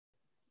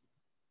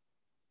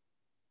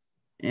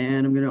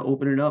And I'm going to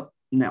open it up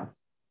now.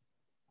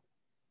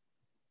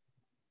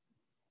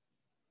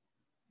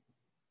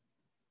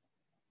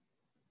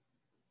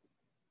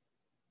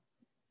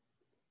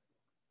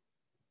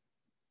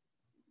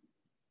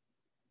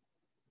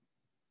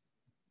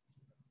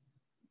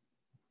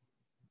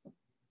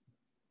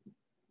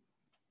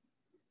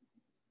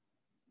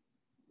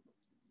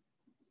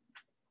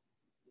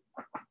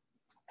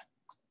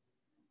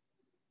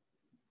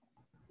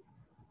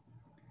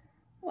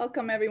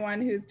 Welcome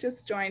everyone who's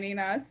just joining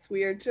us.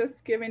 We are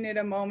just giving it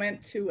a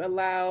moment to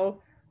allow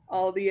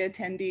all the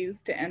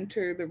attendees to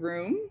enter the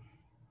room.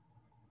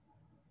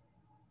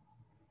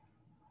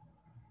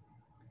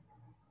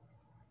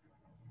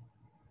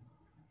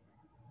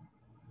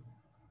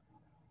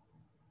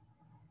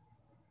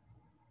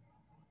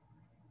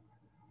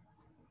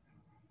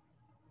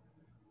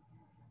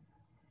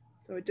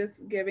 So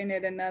just giving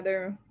it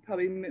another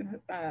probably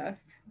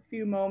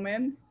few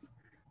moments.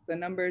 The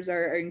numbers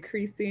are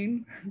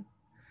increasing.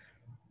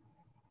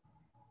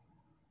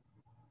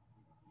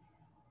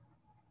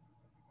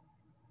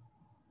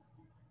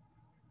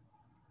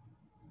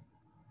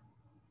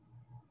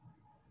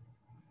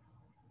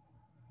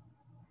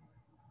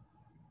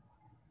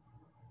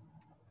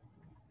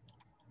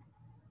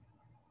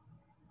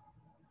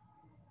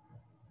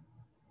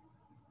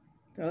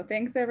 So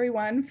thanks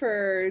everyone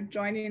for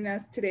joining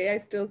us today.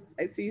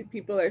 I see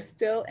people are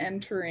still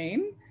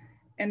entering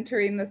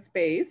the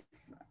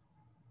space.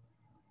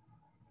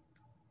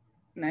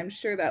 And I'm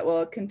sure that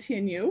will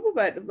continue,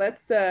 but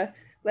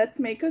let's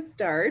make a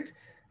start.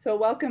 So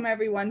welcome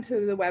everyone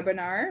to the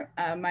webinar.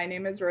 My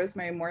name is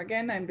Rosemary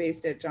Morgan. I'm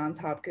based at Johns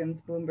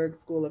Hopkins Bloomberg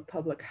School of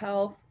Public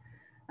Health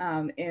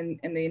in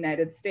the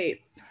United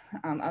States.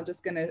 I'm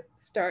just gonna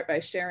start by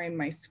sharing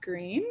my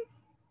screen.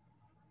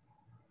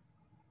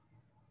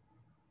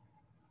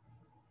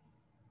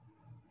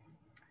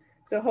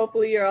 So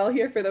hopefully you're all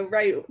here for the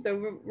right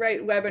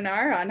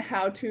webinar on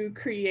how to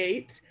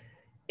create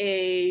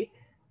a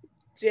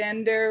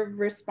gender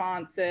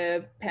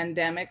responsive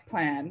pandemic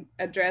plan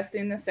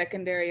addressing the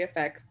secondary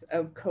effects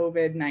of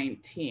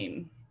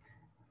COVID-19.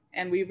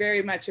 And we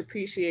very much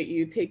appreciate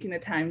you taking the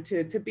time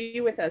to be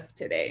with us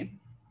today.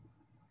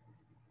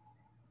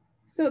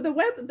 So the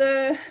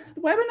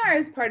webinar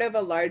is part of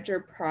a larger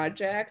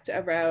project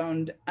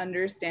around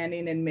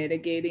understanding and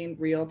mitigating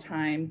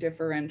real-time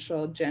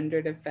differential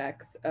gendered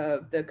effects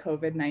of the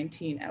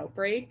COVID-19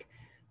 outbreak,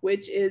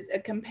 which is a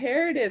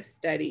comparative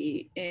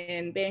study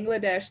in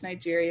Bangladesh,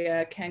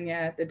 Nigeria,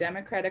 Kenya, the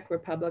Democratic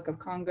Republic of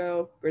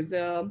Congo,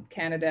 Brazil,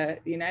 Canada,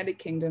 the United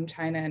Kingdom,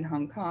 China, and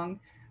Hong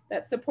Kong,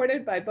 that's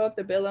supported by both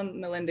the Bill and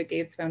Melinda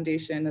Gates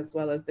Foundation as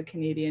well as the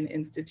Canadian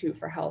Institute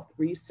for Health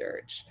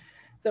Research.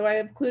 So I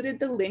included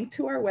the link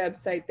to our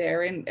website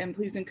there, and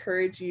please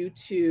encourage you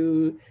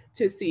to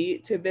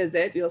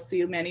visit. You'll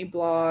see many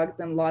blogs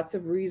and lots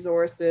of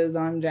resources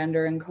on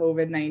gender and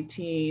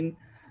COVID-19,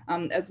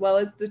 as well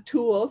as the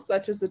tools,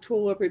 such as the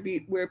tool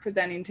we're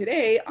presenting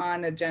today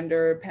on a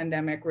gender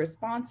pandemic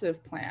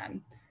responsive plan.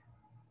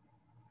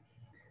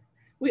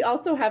 We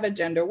also have a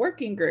gender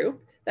working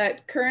group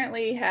that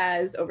currently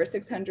has over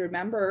 600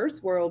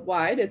 members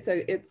worldwide. It's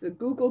a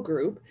Google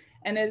group,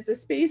 and it's a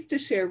space to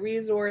share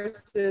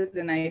resources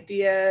and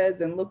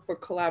ideas and look for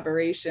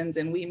collaborations.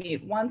 And we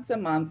meet once a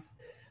month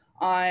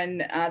on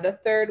the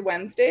third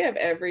Wednesday of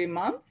every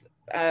month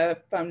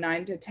from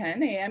 9 to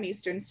 10 a.m.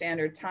 Eastern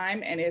Standard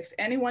Time. And if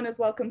anyone is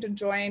welcome to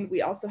join,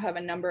 we also have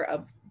a number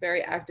of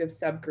very active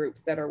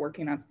subgroups that are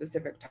working on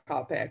specific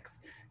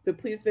topics. So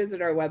please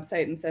visit our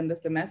website and send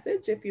us a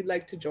message if you'd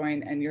like to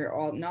join and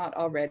you're not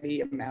already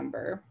a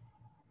member.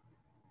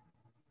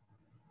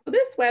 So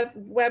this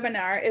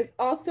webinar is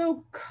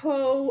also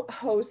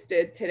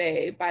co-hosted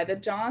today by the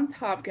Johns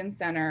Hopkins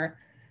Center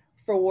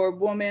for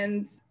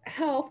Women's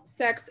Health,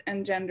 Sex,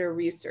 and Gender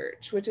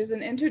Research, which is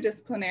an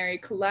interdisciplinary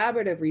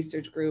collaborative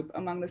research group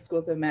among the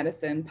schools of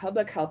medicine,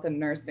 public health, and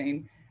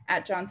nursing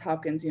at Johns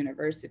Hopkins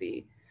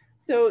University.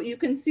 So you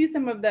can see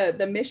some of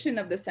the mission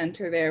of the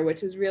center there,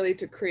 which is really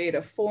to create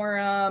a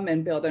forum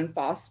and build and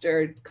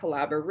foster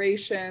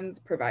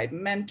collaborations, provide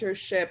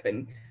mentorship,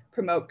 and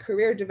promote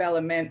career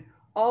development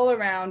all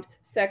around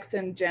sex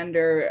and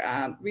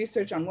gender,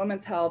 research on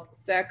women's health,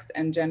 sex,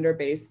 and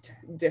gender-based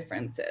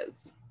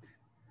differences.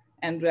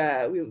 And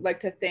we would like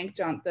to thank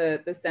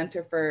the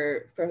center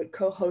for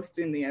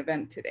co-hosting the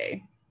event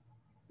today.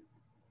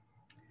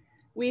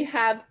 We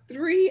have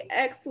 3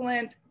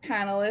 excellent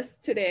panelists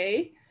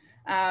today,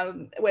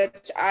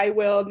 which I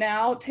will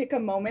now take a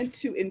moment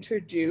to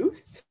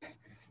introduce.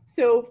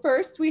 So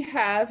first we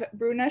have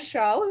Bruna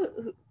Schall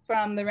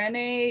from the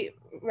René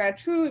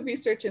Ratrou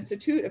Research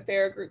Institute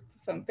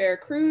from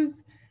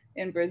Veracruz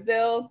in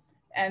Brazil,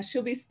 and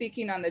she'll be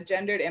speaking on the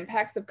gendered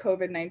impacts of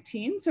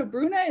COVID-19. So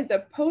Bruna is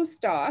a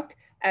postdoc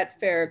at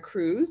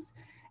Veracruz,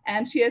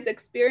 and she has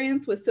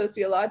experience with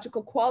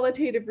sociological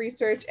qualitative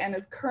research and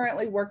is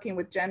currently working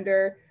with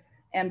gender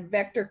and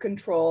vector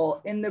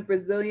control in the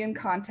Brazilian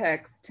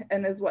context,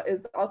 and is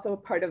also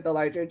part of the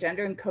larger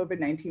Gender and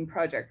COVID-19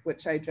 project,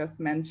 which I just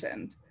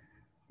mentioned.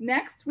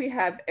 Next, we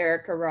have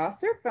Erica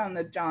Rosser from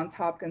the Johns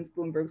Hopkins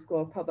Bloomberg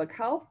School of Public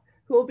Health,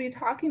 who will be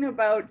talking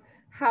about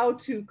how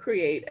to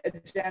create a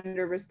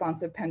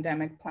gender-responsive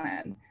pandemic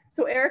plan.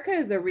 So Erica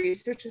is a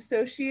research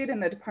associate in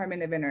the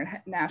Department of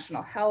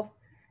International Health,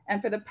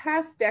 and for the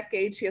past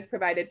decade, she has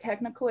provided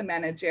technical and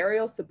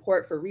managerial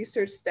support for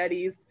research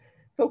studies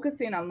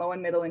focusing on low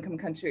and middle income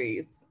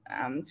countries.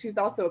 She's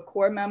also a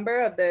core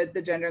member of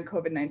the Gender and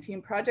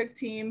COVID-19 project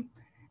team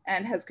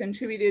and has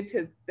contributed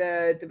to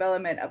the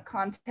development of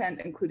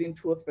content, including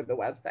tools for the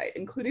website,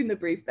 including the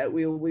brief that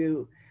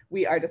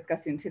we are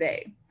discussing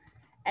today.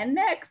 And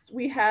next,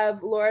 we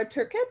have Laura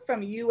Turkett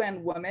from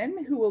UN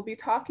Women, who will be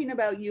talking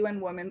about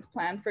UN Women's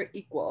plan for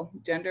equal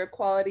gender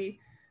equality,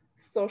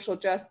 social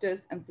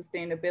justice, and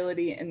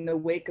sustainability in the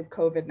wake of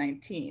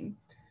COVID-19.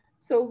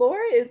 So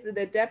Laura is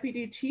the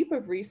Deputy Chief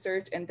of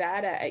Research and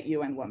Data at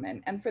UN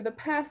Women. And for the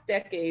past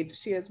decade,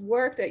 she has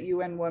worked at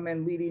UN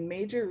Women leading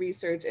major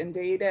research and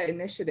data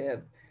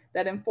initiatives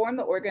that inform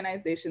the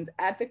organization's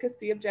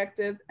advocacy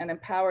objectives and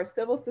empower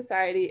civil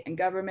society and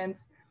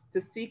governments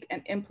to seek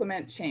and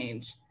implement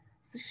change.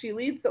 So she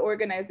leads the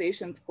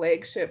organization's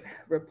flagship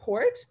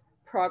report,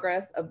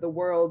 Progress of the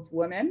World's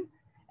Women,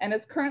 and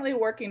is currently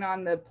working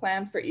on the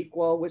Plan for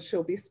Equal, which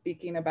she'll be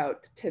speaking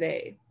about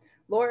today.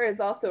 Laura is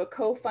also a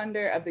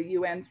co-funder of the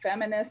UN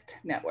Feminist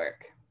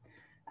Network.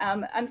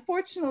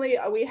 Unfortunately,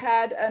 we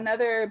had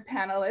another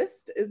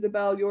panelist,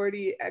 Isabel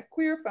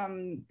Yordi-Equir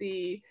from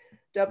the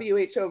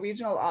WHO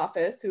Regional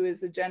Office, who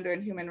is a Gender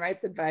and Human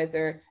Rights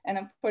Advisor. And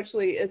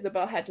unfortunately,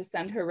 Isabel had to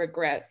send her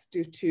regrets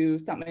due to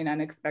something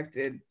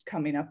unexpected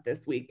coming up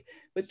this week,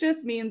 which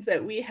just means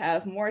that we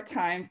have more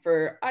time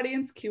for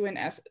audience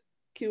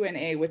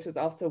Q&A, which is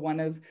also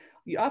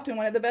often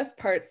one of the best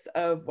parts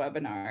of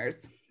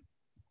webinars.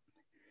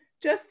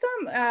 Just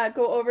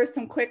go over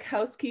some quick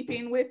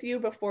housekeeping with you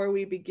before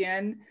we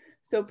begin.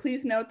 So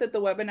please note that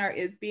the webinar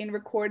is being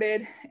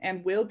recorded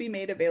and will be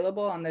made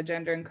available on the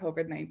Gender and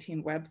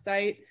COVID-19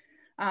 website.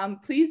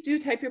 Please do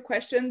type your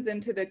questions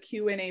into the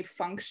Q&A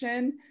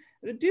function.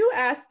 Do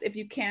ask, if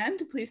you can,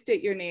 to please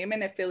state your name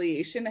and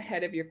affiliation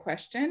ahead of your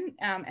question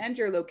and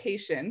your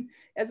location,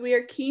 as we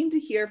are keen to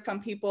hear from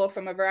people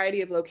from a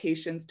variety of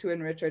locations to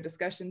enrich our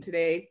discussion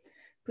today.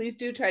 Please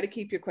do try to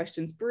keep your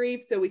questions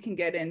brief so we can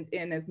get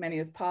in as many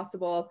as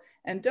possible.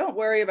 And don't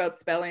worry about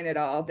spelling at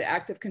all. The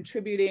act of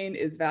contributing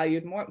is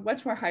valued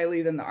much more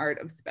highly than the art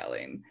of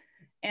spelling.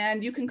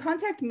 And you can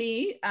contact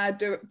me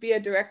via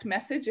direct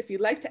message if you'd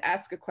like to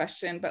ask a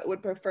question, but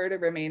would prefer to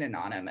remain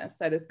anonymous.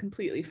 That is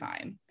completely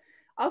fine.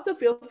 Also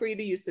feel free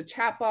to use the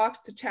chat box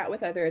to chat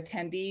with other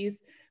attendees,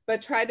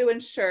 but try to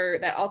ensure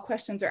that all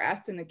questions are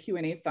asked in the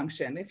Q&A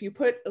function.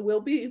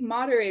 We'll be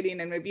moderating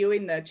and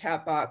reviewing the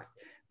chat box,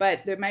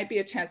 but there might be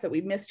a chance that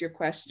we miss your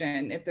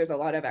question if there's a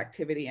lot of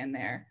activity in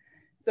there.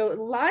 So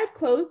live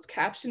closed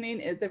captioning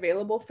is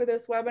available for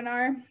this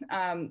webinar,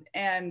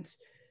 and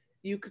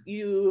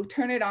you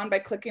turn it on by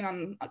clicking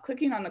on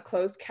the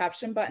closed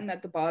caption button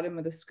at the bottom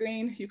of the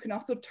screen. You can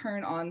also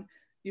turn on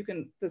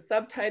the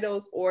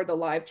subtitles or the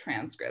live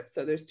transcript.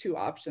 So there's two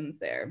options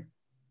there.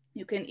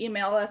 You can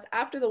email us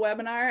after the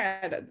webinar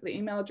at the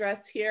email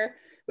address here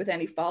with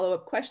any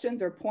follow-up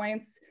questions or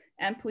points.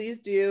 And please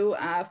do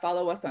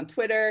follow us on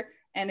Twitter.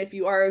 And if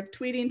you are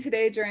tweeting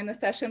today during the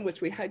session,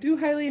 which we do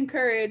highly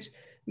encourage,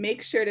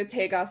 make sure to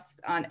tag us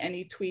on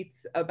any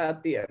tweets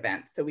about the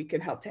event so we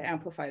can help to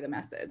amplify the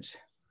message.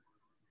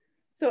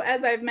 So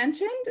as I've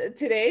mentioned,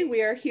 today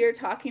we are here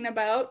talking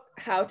about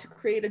how to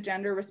create a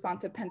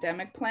gender-responsive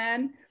pandemic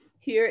plan.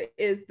 Here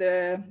is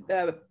the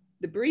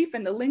brief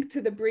and the link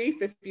to the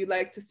brief if you'd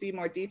like to see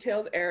more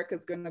details. Eric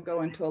is going to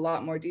go into a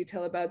lot more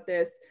detail about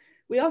this.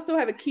 We also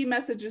have a key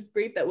messages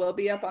brief that will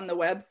be up on the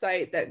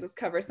website that just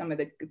covers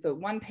it's a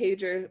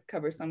one-pager,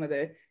 covers some of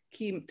the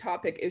key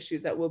topic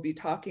issues that we'll be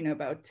talking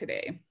about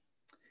today.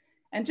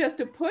 And just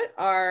to put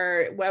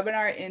our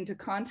webinar into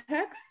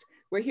context,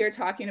 we're here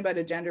talking about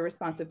a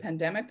gender-responsive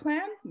pandemic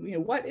plan.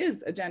 What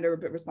is a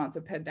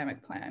gender-responsive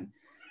pandemic plan?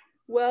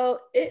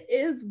 Well, it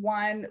is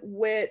one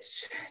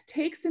which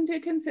takes into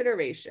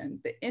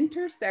consideration the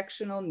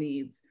intersectional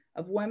needs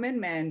of women,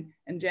 men,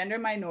 and gender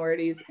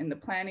minorities in the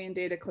planning,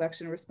 data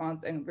collection,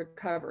 response, and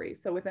recovery.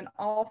 So within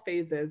all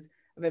phases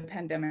of a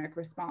pandemic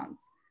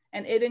response.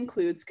 And it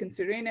includes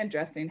considering and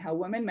addressing how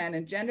women, men,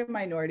 and gender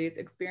minorities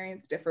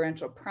experience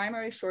differential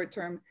primary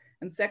short-term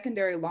and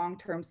secondary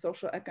long-term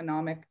social,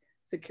 economic,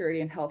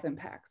 security, and health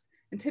impacts.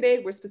 And today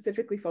we're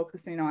specifically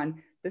focusing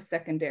on the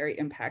secondary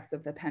impacts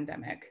of the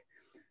pandemic.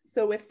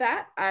 So with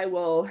that, I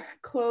will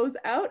close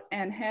out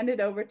and hand it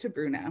over to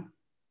Bruna.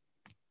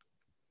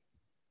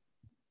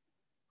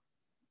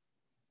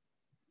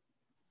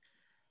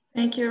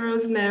 Thank you,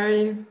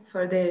 Rosemary,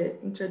 for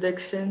the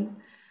introduction.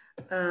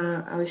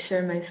 I will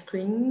share my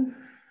screen.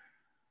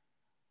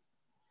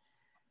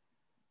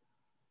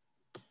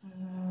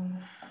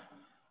 I'm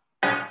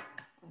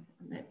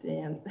at the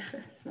end,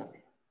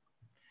 sorry.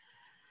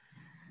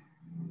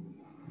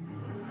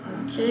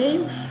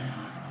 Okay.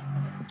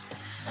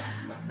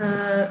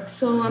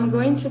 So I'm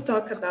going to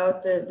talk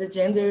about the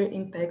gender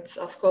impacts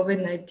of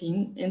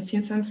COVID-19. And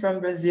since I'm from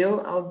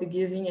Brazil, I'll be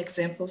giving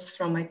examples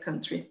from my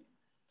country.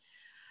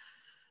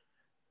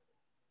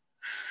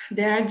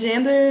 There are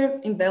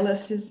gender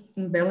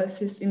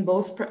imbalances in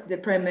both the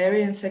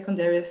primary and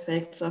secondary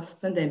effects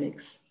of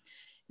pandemics.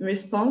 In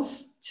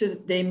response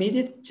to the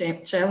immediate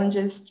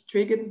challenges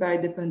triggered by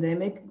the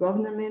pandemic,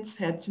 governments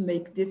had to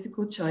make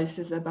difficult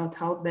choices about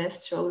how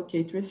best to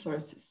allocate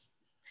resources.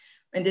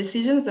 When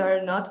decisions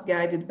are not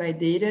guided by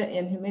data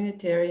and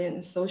humanitarian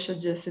and social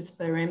justice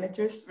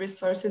parameters,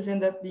 resources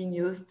end up being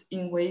used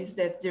in ways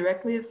that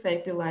directly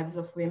affect the lives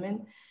of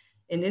women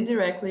and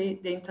indirectly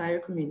the entire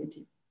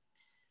community.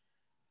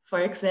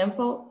 For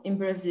example, in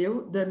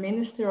Brazil, the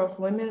Minister of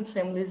Women,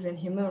 Families and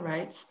Human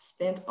Rights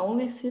spent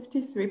only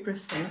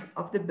 53%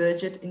 of the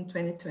budget in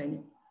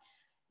 2020.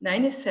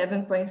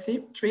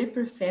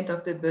 97.3%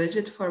 of the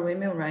budget for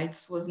women's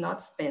rights was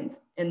not spent,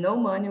 and no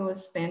money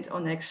was spent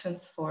on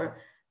actions for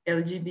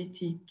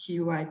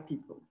LGBTQI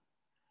people.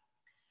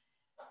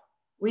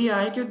 We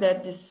argue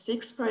that these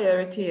 6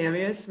 priority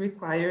areas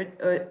required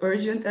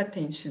urgent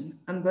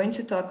attention. I'm going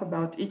to talk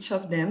about each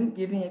of them,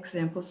 giving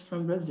examples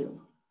from Brazil.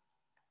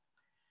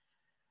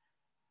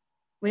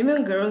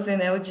 Women, girls,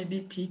 and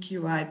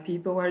LGBTQI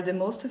people are the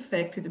most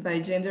affected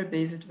by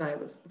gender-based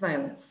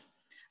violence.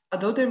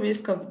 Although the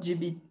risk of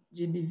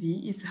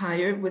GBV is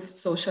higher with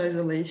social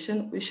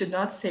isolation, we should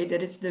not say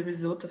that it's the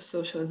result of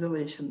social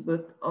isolation,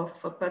 but of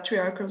a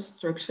patriarchal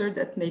structure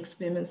that makes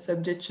women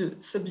subject to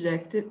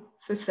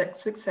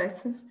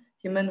successive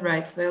human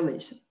rights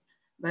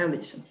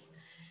violations.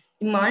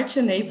 In March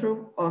and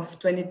April of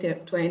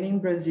 2020 in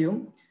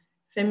Brazil,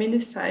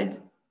 feminicide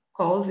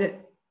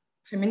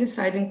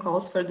and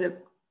calls for the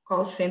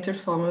call center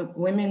for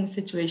women in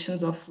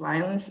situations of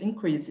violence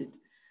increased,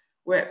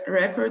 where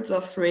records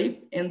of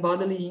rape and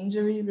bodily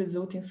injury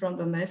resulting from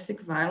domestic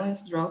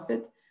violence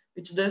dropped,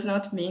 which does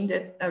not mean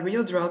that a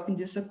real drop in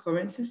these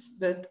occurrences,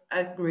 but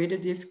a greater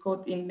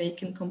difficulty in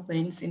making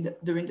complaints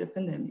during the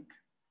pandemic.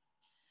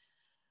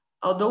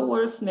 Although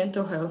worse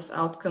mental health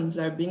outcomes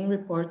are being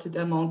reported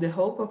among the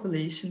whole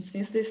population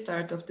since the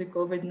start of the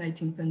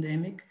COVID-19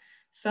 pandemic,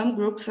 some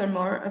groups are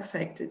more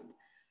affected.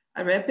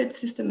 A rapid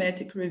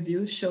systematic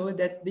review showed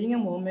that being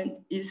a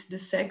woman is the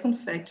second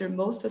factor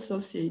most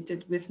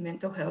associated with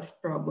mental health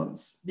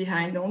problems,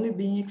 behind only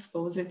being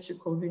exposed to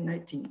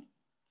COVID-19.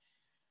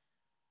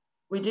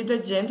 We did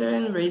a gender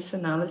and race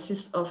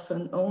analysis of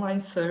an online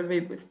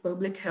survey with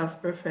public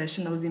health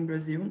professionals in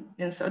Brazil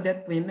and saw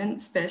that women,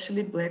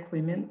 especially Black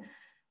women,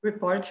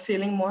 report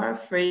feeling more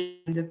afraid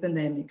in the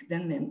pandemic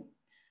than men.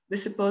 We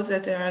suppose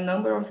that there are a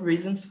number of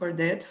reasons for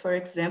that, for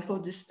example,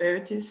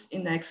 disparities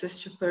in access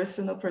to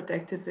personal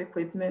protective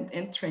equipment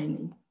and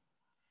training.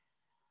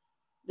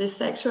 The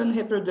sexual and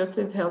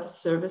reproductive health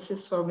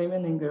services for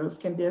women and girls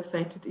can be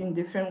affected in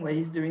different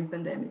ways during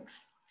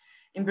pandemics.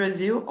 In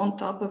Brazil, on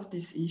top of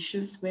these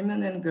issues,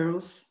 women and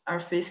girls are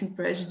facing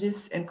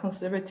prejudice and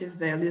conservative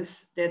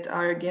values that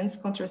are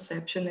against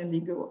contraception and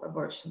legal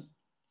abortion.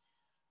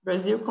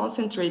 Brazil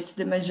concentrates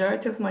the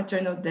majority of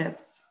maternal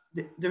deaths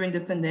during the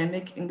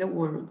pandemic in the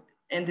world,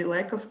 and the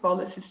lack of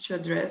policies to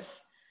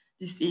address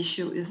this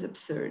issue is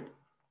absurd.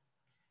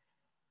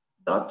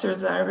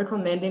 Doctors are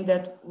recommending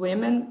that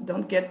women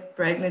don't get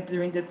pregnant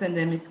during the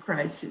pandemic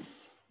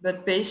crisis,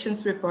 but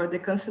patients report the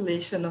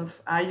cancellation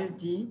of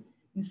IUD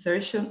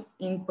insertion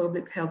in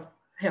public health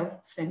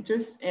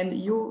centers, and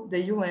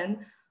the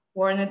UN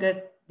warned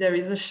that there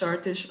is a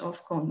shortage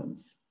of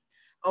condoms.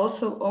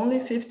 Also, only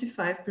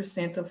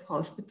 55% of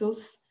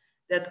hospitals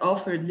that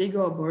offered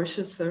legal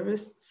abortion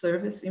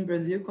service in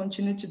Brazil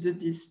continue to do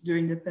this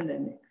during the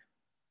pandemic.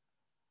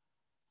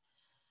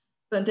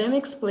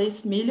 Pandemics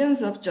place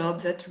millions of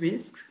jobs at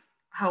risk.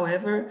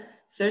 However,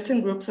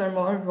 certain groups are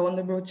more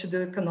vulnerable to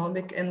the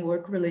economic and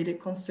work-related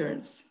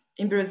concerns.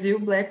 In Brazil,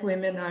 Black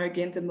women are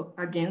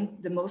again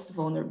the most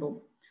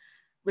vulnerable.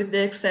 With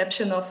the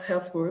exception of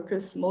health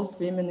workers, most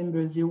women in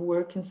Brazil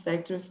work in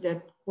sectors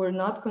that were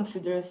not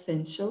considered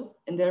essential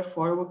and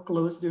therefore were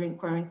closed during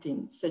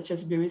quarantine, such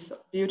as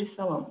beauty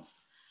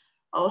salons.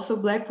 Also,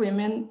 Black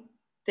women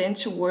tend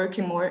to work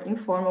in more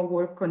informal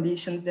work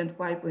conditions than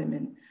white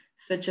women,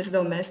 such as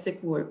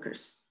domestic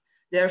workers.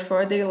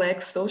 Therefore, they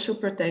lack social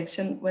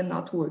protection when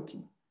not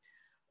working.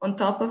 On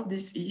top of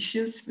these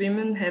issues,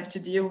 women have to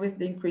deal with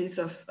the increase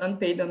of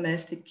unpaid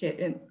domestic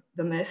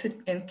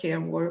and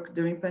care work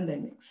during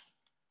pandemics.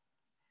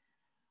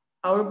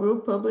 Our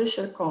group published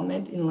a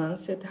comment in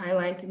Lancet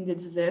highlighting the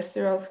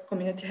disaster of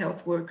community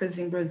health workers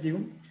in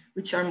Brazil,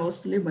 which are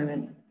mostly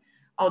women.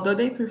 Although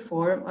they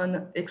perform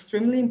an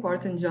extremely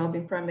important job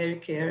in primary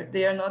care,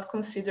 they are not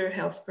considered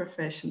health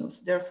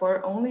professionals.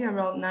 Therefore, only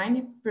around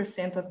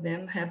 90% of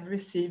them have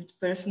received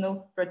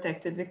personal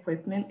protective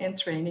equipment and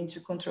training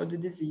to control the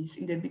disease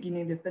in the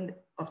beginning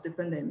of the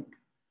pandemic.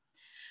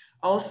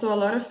 Also, a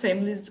lot of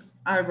families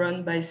are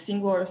run by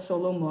single or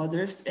solo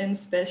mothers, and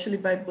especially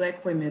by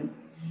Black women.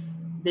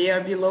 They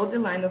are below the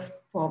line of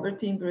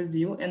poverty in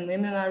Brazil, and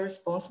women are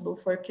responsible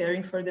for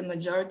caring for the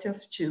majority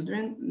of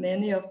children,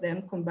 many of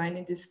them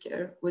combining this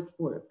care with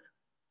work.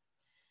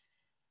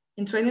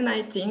 In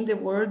 2019, the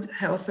World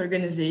Health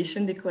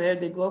Organization declared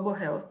that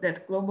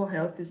global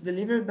health is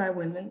delivered by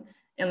women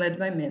and led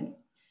by men.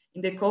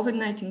 In the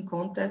COVID-19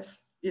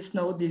 context, it's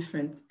no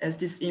different. As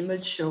this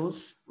image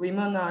shows,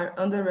 women are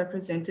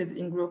underrepresented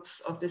in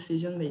groups of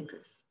decision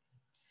makers.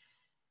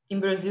 In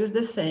Brazil, it's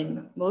the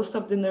same. Most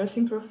of the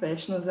nursing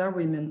professionals are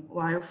women,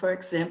 while, for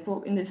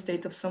example, in the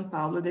state of São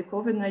Paulo, the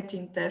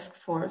COVID-19 task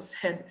force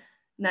had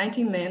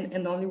 19 men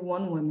and only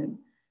 1 woman,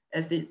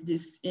 as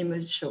this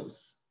image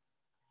shows.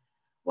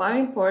 While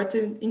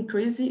important,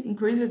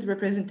 increased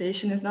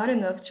representation is not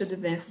enough to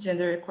advance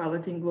gender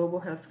equality in global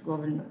health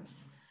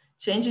governance.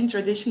 Changing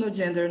traditional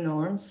gender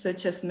norms,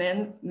 such as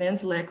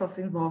men's lack of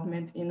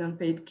involvement in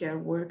unpaid care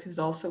work, is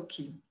also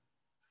key.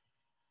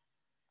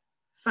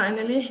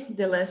 Finally,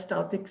 the last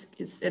topic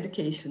is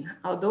education.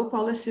 Although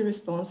policy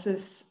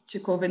responses to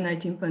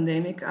COVID-19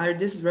 pandemic are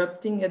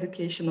disrupting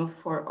education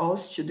for all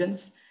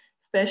students,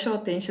 special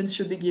attention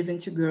should be given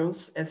to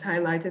girls, as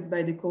highlighted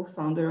by the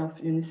co-founder of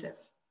UNICEF.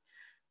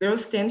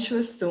 Girls tend to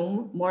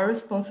assume more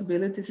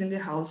responsibilities in the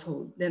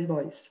household than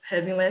boys,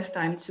 having less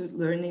time to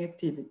learning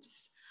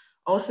activities.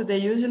 Also, they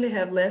usually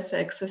have less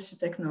access to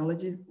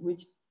technologies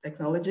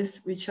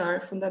which are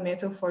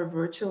fundamental for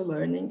virtual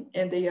learning,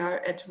 and they are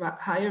at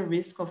higher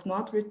risk of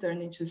not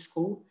returning to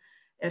school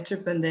after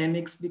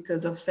pandemics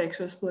because of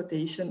sexual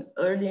exploitation,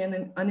 early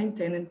and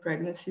unintended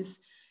pregnancies,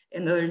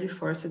 and early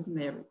forced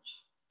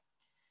marriage.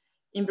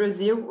 In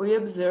Brazil, we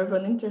observe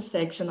an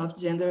intersection of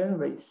gender and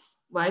race.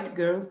 White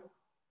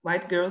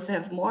girls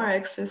have more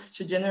access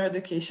to general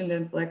education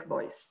than Black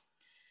boys.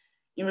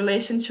 In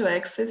relation to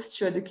access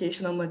to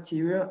educational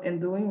material and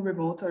doing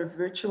remote or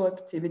virtual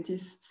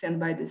activities sent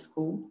by the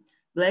school,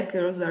 Black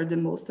girls are the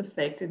most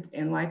affected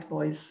and white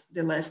boys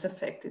the less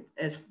affected,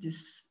 as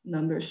this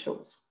number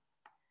shows.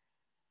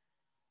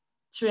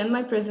 To end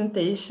my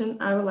presentation,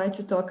 I would like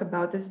to talk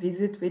about a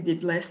visit we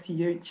did last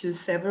year to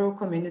several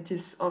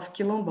communities of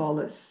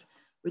quilombolas,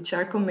 which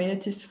are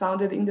communities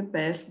founded in the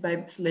past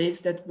by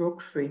slaves that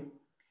broke free.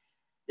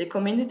 The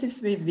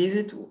communities we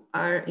visit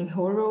are in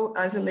rural,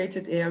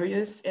 isolated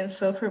areas and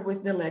suffer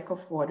with the lack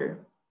of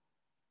water.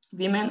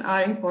 Women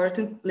are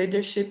important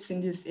leaderships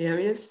in these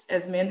areas,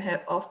 as men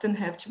often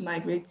have to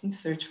migrate in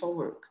search for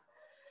work.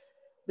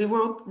 We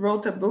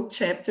wrote a book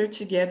chapter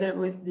together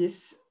with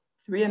these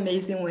 3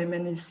 amazing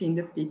women you see in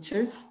the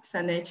pictures,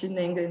 Sanete,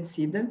 Nenga, and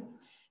Sida,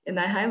 and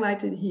I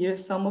highlighted here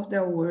some of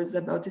their words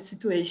about the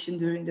situation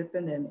during the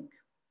pandemic.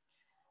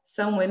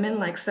 Some women,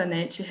 like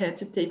Sanete, had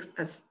to take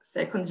a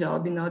second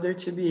job in order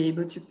to be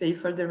able to pay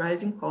for the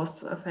rising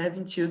costs of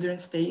having children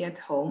staying at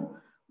home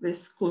with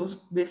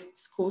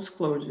schools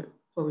closure.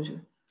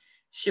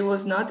 She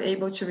was not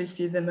able to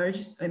receive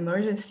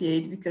emergency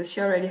aid because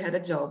she already had a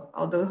job,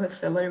 although her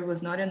salary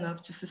was not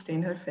enough to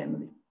sustain her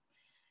family.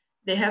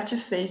 They have to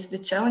face the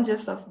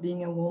challenges of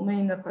being a woman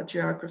in a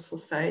patriarchal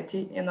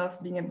society and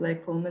of being a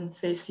Black woman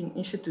facing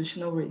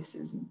institutional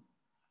racism.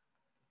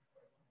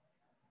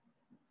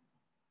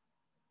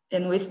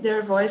 And with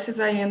their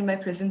voices, I end my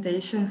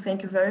presentation.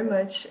 Thank you very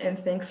much, and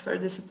thanks for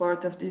the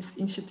support of these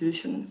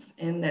institutions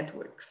and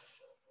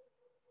networks.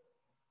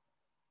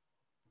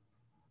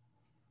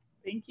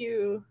 Thank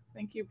you,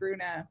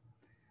 Bruna,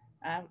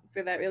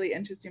 for that really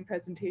interesting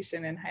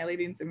presentation and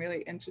highlighting some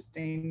really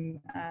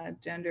interesting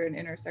gender and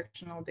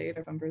intersectional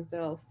data from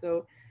Brazil.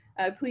 So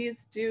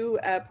please do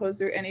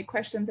pose any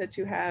questions that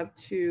you have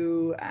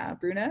to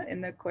Bruna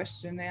in the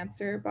question and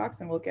answer box,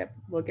 and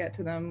we'll get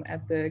to them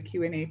at the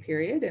Q&A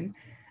period. And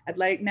I'd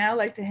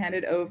like to hand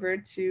it over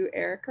to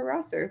Erica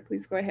Rosser.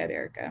 Please go ahead,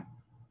 Erica.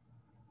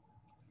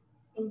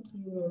 Thank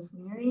you,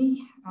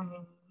 Rosemary. I'm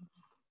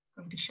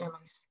going to share my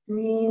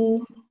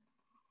screen.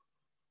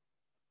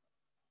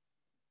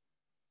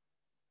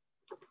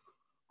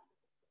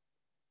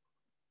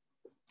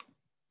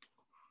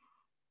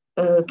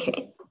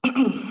 Okay.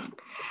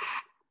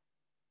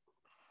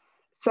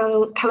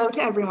 So hello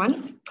to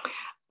everyone.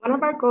 One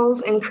of our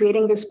goals in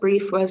creating this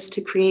brief was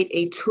to create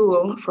a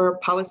tool for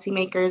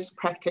policymakers,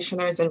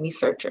 practitioners, and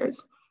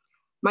researchers.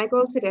 My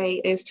goal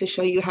today is to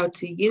show you how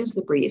to use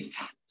the brief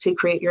to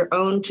create your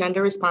own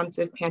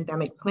gender-responsive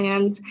pandemic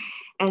plans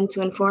and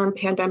to inform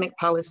pandemic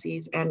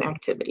policies and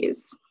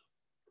activities.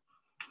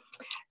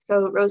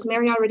 So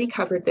Rosemary already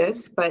covered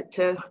this, but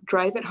to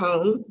drive it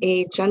home,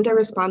 a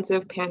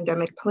gender-responsive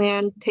pandemic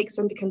plan takes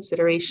into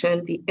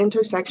consideration the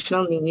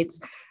intersectional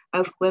needs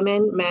of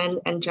women, men,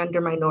 and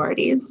gender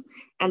minorities.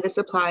 And this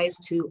applies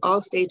to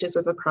all stages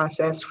of the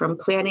process, from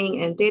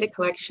planning and data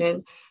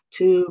collection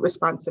to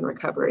response and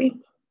recovery.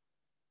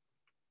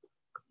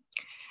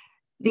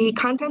 The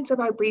contents of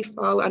our brief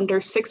fall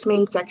under 6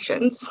 main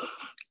sections.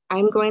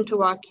 I'm going to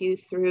walk you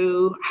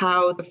through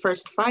how the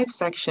first 5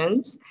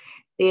 sections,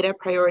 data,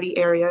 priority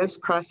areas,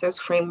 process,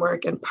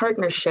 framework, and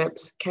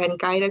partnerships, can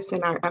guide us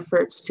in our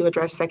efforts to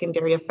address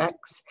secondary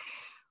effects,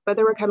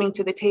 whether we're coming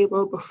to the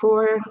table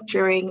before,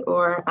 during,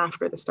 or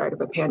after the start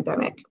of a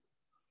pandemic.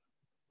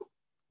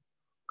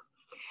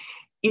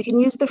 You can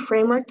use the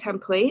framework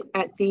template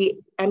at the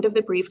end of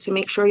the brief to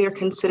make sure you're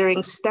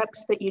considering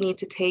steps that you need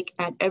to take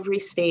at every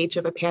stage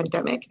of a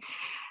pandemic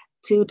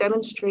to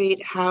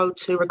demonstrate how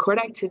to record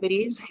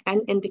activities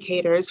and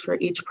indicators for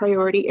each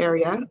priority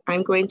area.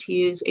 I'm going to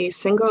use a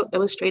single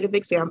illustrative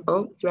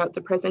example throughout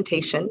the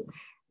presentation,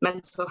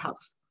 mental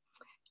health.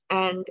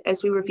 And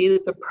as we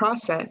review the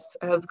process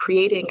of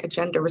creating a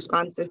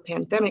gender-responsive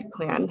pandemic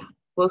plan,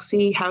 we'll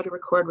see how to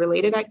record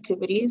related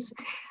activities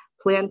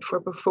planned for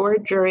before,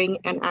 during,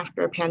 and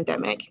after a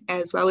pandemic,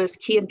 as well as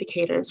key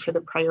indicators for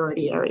the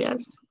priority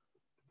areas.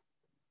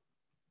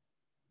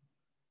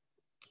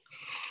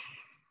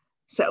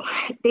 So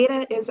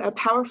data is a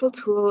powerful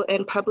tool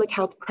in public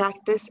health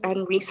practice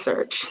and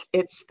research.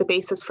 It's the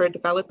basis for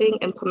developing,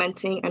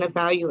 implementing, and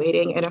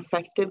evaluating an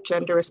effective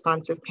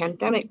gender-responsive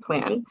pandemic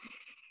plan.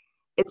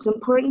 It's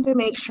important to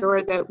make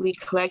sure that we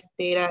collect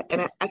data in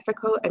an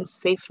ethical and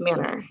safe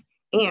manner,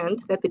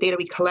 and that the data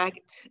we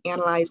collect,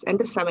 analyze, and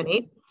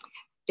disseminate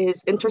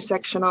is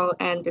intersectional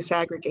and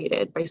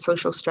disaggregated by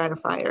social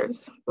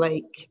stratifiers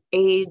like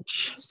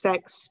age,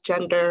 sex,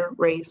 gender,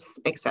 race,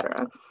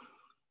 etc.,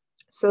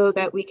 so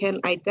that we can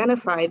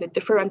identify the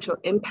differential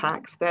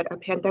impacts that a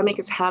pandemic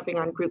is having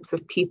on groups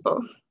of people.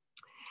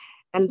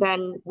 And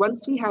then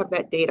once we have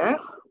that data,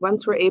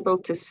 once we're able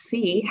to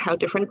see how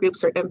different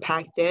groups are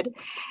impacted,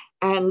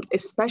 and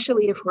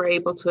especially if we're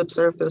able to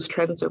observe those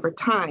trends over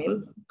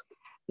time,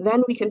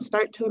 then we can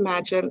start to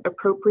imagine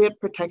appropriate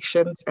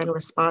protections and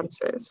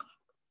responses.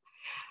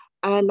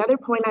 Another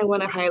point I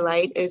want to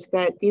highlight is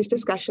that these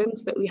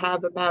discussions that we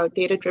have about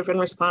data-driven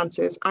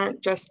responses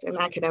aren't just an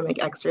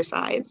academic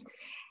exercise,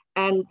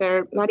 and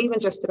they're not even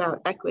just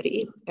about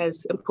equity,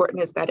 as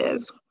important as that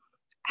is.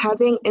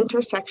 Having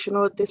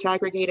intersectional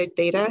disaggregated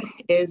data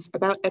is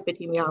about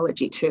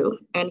epidemiology too,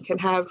 and can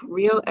have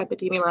real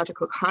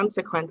epidemiological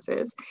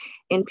consequences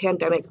in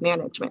pandemic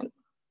management.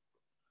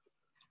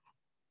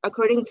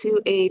 According to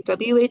a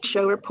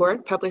WHO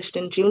report published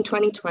in June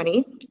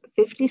 2020,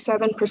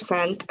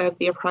 57% of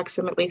the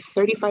approximately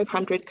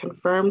 3,500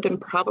 confirmed and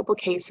probable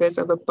cases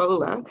of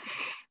Ebola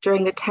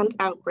during the 10th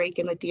outbreak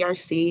in the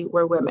DRC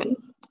were women.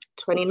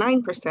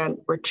 29%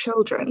 were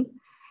children.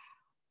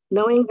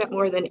 Knowing that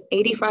more than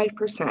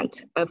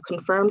 85% of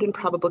confirmed and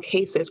probable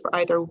cases were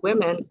either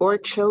women or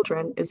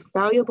children is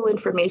valuable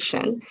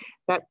information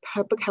that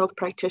public health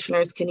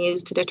practitioners can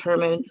use to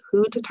determine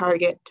who to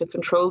target to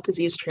control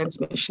disease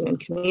transmission in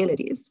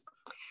communities.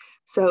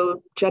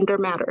 So gender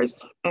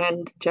matters,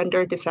 and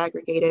gender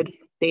disaggregated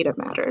data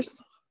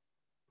matters.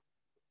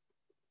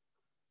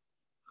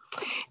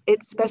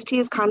 It's best to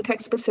use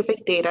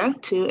context-specific data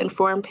to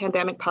inform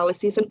pandemic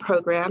policies and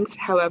programs.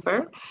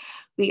 However,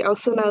 we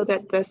also know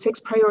that the 6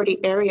 priority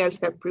areas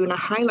that Bruna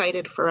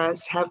highlighted for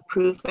us have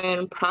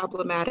proven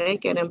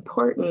problematic and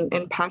important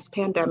in past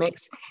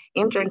pandemics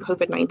and during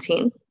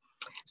COVID-19.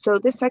 So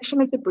this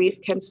section of the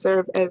brief can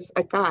serve as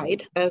a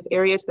guide of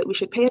areas that we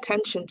should pay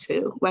attention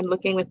to when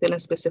looking within a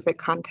specific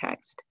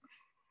context.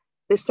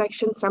 This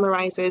section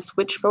summarizes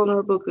which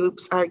vulnerable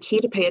groups are key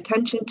to pay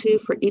attention to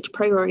for each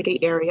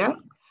priority area.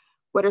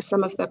 What are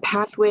some of the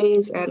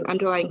pathways and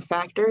underlying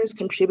factors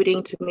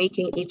contributing to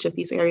making each of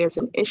these areas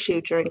an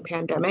issue during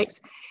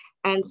pandemics,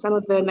 and some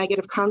of the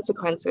negative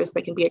consequences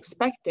that can be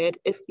expected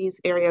if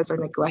these areas are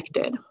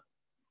neglected.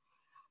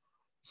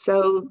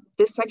 So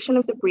this section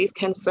of the brief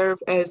can serve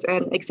as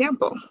an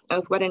example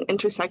of what an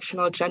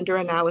intersectional gender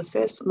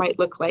analysis might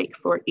look like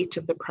for each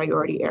of the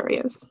priority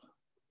areas.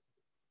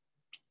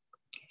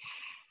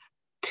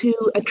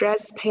 To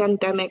address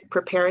pandemic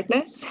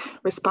preparedness,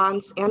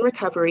 response, and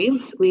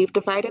recovery, we've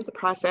divided the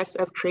process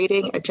of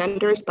creating a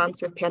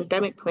gender-responsive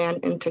pandemic plan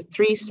into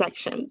 3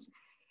 sections: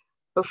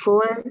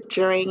 before,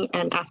 during,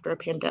 and after a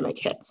pandemic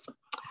hits.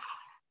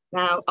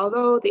 Now,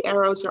 although the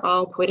arrows are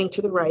all pointing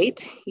to the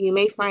right, you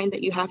may find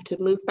that you have to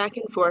move back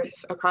and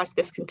forth across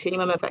this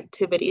continuum of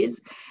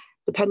activities,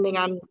 depending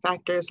on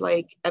factors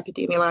like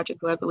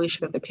epidemiological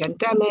evolution of the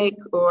pandemic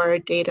or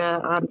data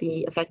on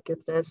the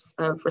effectiveness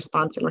of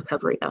response and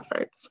recovery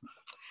efforts.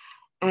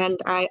 And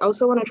I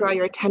also want to draw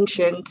your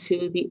attention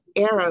to the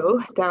arrow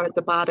down at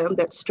the bottom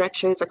that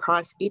stretches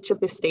across each of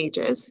the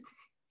stages: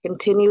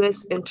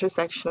 continuous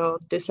intersectional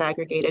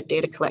disaggregated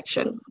data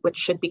collection, which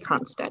should be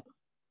constant.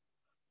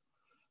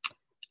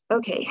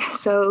 Okay,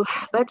 so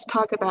let's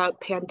talk about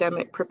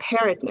pandemic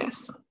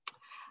preparedness.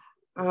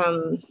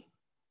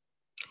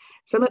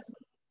 Some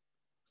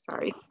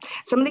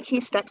of the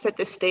key steps at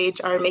this stage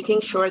are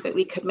making sure that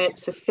we commit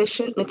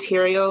sufficient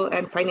material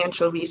and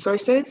financial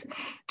resources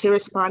to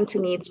respond to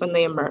needs when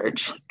they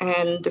emerge,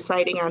 and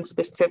deciding on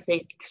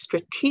specific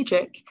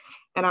strategic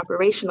and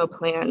operational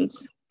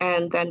plans,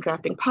 and then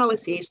drafting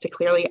policies to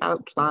clearly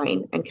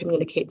outline and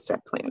communicate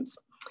set plans.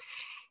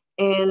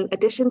 In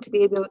addition to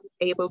be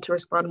able to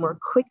respond more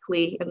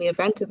quickly in the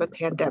event of a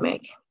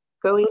pandemic,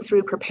 going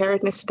through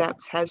preparedness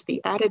steps has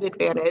the added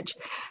advantage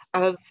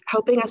of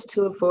helping us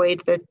to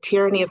avoid the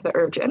tyranny of the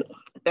urgent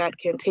that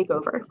can take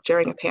over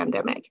during a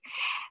pandemic,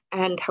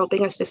 and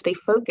helping us to stay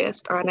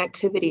focused on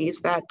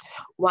activities that,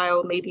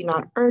 while maybe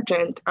not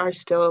urgent, are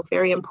still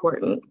very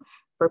important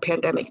for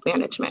pandemic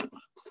management.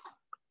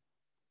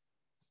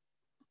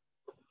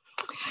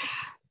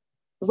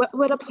 What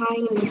would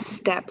applying these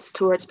steps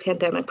towards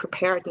pandemic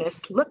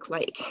preparedness look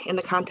like in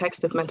the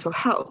context of mental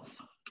health?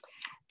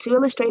 Two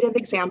illustrative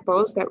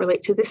examples that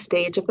relate to this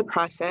stage of the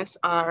process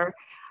are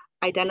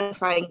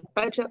identifying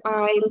budget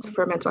lines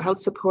for mental health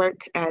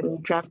support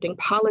and drafting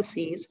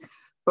policies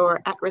for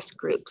at-risk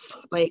groups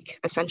like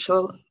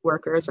essential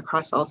workers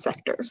across all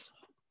sectors.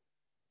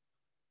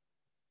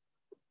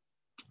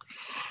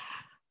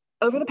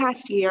 Over the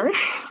past year,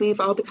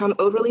 we've all become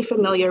overly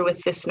familiar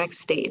with this next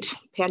stage,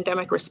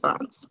 pandemic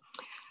response.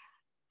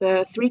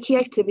 The three key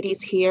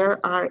activities here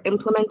are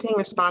implementing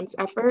response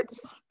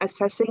efforts,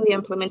 assessing the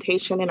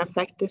implementation and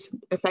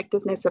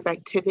effectiveness of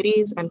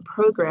activities and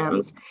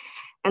programs,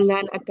 and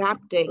then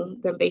adapting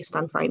them based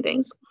on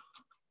findings.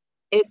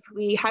 If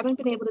we haven't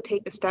been able to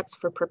take the steps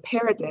for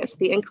preparedness,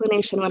 the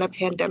inclination when a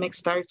pandemic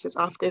starts is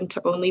often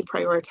to only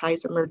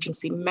prioritize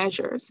emergency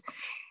measures.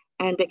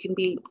 And it can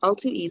be all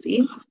too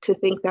easy to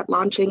think that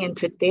launching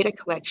into data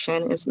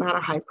collection is not a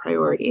high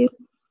priority.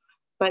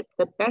 But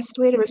the best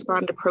way to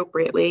respond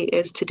appropriately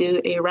is to do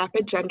a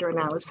rapid gender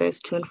analysis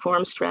to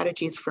inform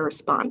strategies for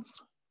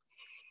response.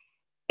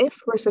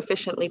 If we're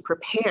sufficiently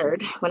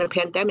prepared when a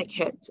pandemic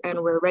hits and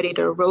we're ready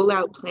to roll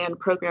out planned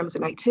programs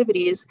and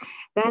activities,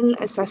 then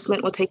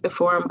assessment will take the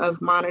form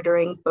of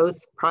monitoring both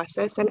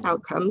process and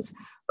outcomes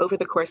over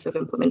the course of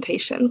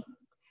implementation.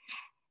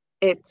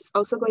 It's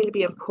also going to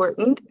be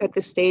important at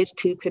this stage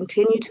to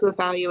continue to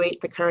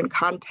evaluate the current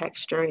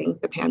context during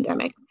the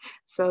pandemic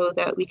so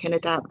that we can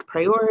adapt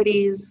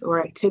priorities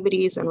or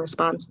activities in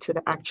response to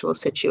the actual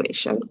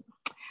situation.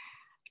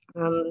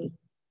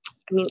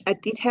 A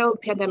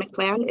detailed pandemic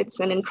plan, it's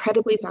an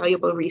incredibly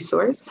valuable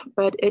resource,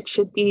 but it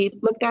should be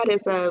looked at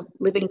as a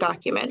living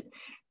document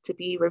to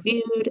be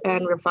reviewed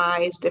and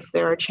revised if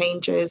there are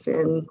changes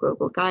in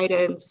global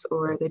guidance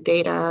or the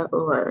data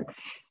or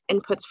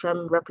inputs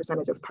from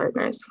representative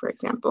partners, for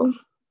example.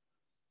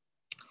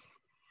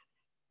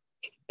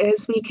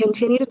 As we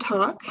continue to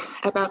talk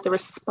about the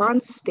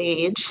response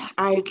stage,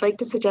 I'd like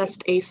to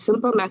suggest a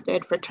simple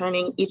method for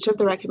turning each of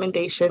the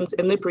recommendations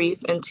in the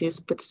brief into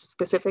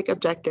specific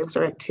objectives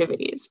or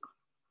activities.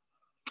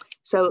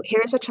 So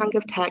here's a chunk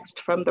of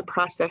text from the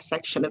process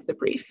section of the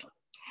brief.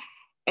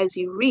 As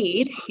you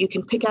read, you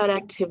can pick out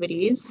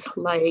activities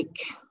like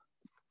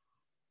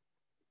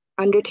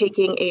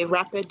undertaking a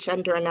rapid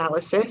gender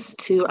analysis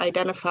to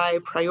identify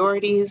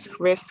priorities,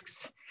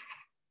 risks,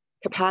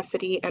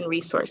 capacity, and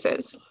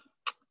resources,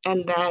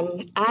 and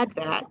then add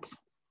that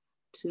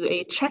to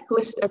a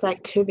checklist of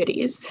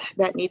activities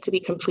that need to be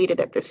completed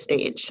at this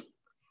stage.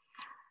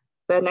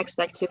 The next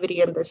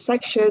activity in this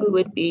section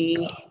would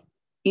be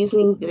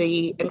using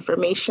the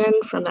information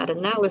from that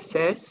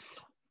analysis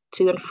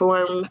to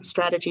inform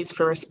strategies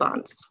for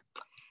response,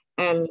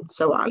 and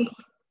so on.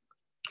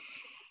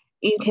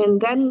 You can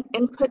then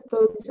input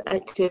those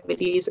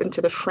activities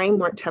into the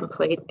framework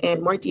template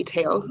in more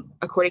detail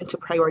according to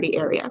priority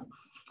area.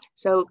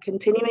 So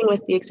continuing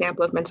with the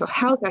example of mental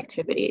health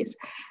activities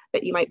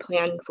that you might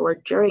plan for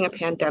during a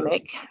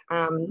pandemic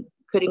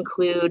could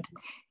include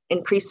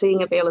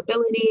increasing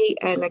availability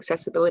and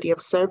accessibility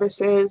of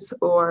services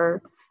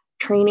or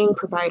training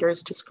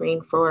providers to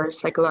screen for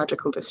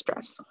psychological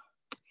distress.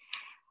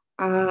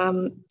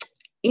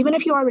 Even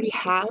if you already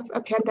have a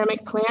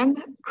pandemic plan,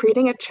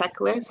 creating a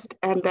checklist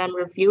and then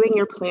reviewing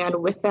your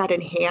plan with that in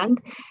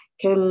hand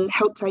can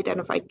help to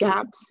identify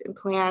gaps in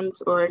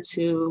plans or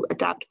to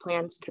adapt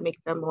plans to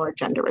make them more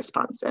gender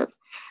responsive.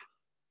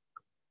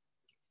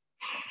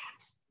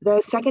 The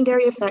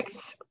secondary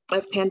effects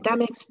of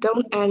pandemics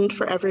don't end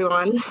for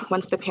everyone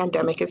once the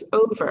pandemic is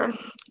over.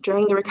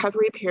 During the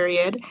recovery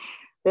period,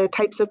 the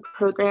types of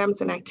programs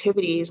and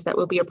activities that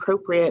will be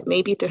appropriate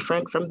may be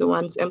different from the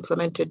ones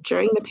implemented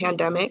during the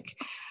pandemic,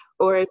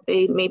 or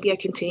they may be a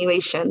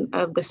continuation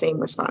of the same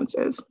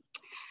responses.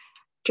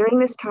 During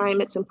this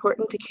time, it's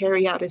important to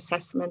carry out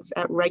assessments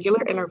at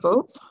regular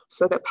intervals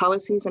so that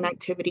policies and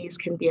activities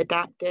can be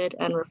adapted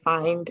and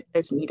refined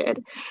as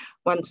needed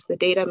once the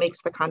data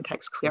makes the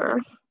context clearer.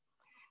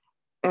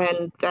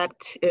 And that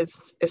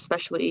is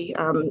especially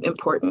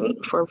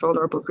important for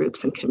vulnerable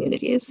groups and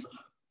communities.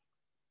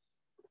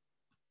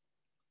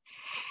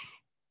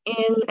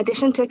 In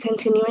addition to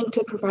continuing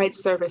to provide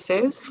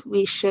services,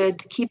 we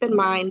should keep in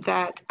mind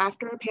that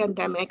after a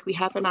pandemic, we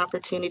have an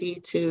opportunity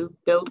to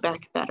build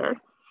back better.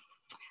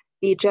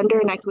 The gender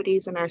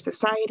inequities in our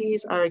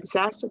societies are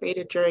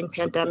exacerbated during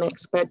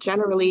pandemics, but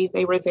generally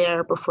they were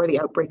there before the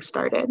outbreak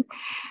started.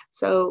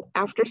 So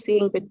after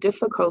seeing the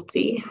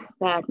difficulty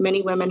that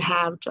many women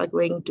have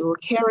juggling dual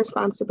care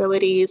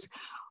responsibilities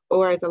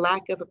or the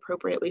lack of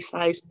appropriately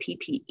sized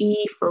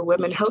PPE for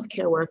women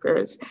healthcare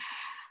workers,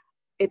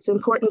 it's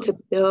important to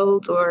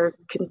build or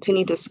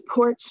continue to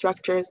support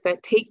structures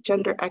that take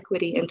gender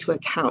equity into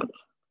account.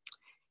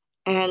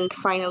 And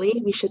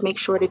finally, we should make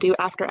sure to do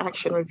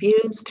after-action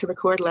reviews to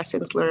record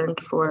lessons learned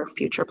for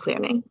future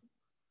planning.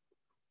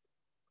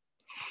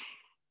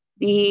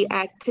 The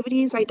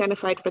activities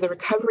identified for the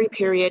recovery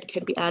period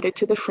can be added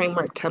to the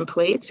framework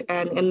template,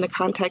 and in the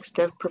context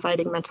of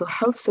providing mental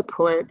health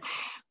support,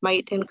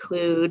 might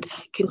include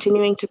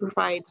continuing to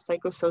provide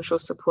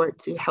psychosocial support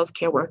to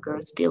healthcare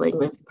workers dealing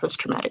with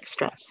post-traumatic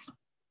stress.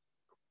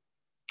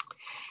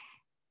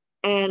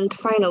 And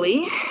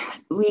finally,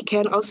 we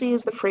can also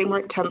use the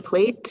framework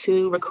template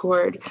to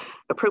record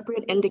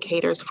appropriate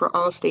indicators for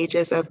all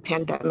stages of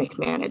pandemic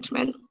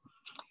management.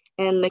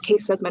 In the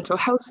case of mental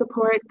health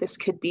support, this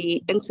could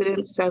be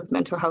incidence of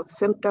mental health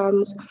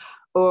symptoms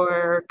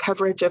or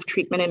coverage of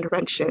treatment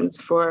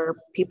interventions for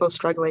people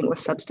struggling with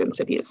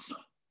substance abuse.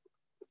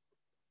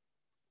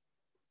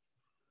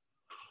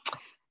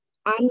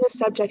 On the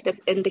subject of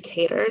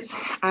indicators,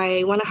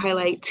 I want to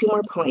highlight two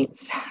more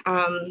points.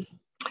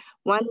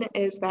 One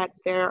is that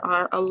there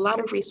are a lot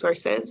of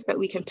resources that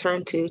we can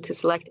turn to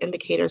select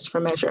indicators for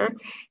measure,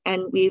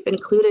 and we've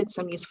included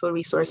some useful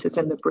resources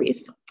in the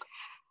brief.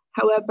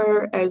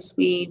 However, as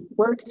we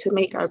work to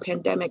make our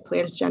pandemic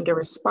plans gender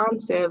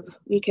responsive,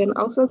 we can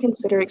also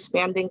consider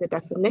expanding the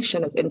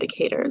definition of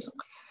indicators.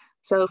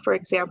 So for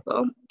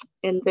example,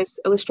 in this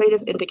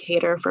illustrative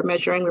indicator for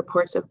measuring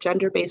reports of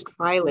gender-based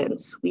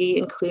violence, we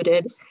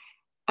included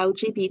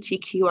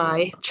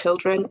LGBTQI,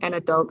 children and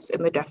adults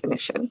in the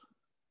definition.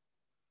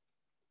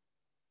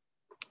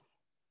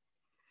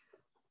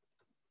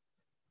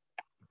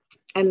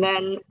 And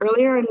then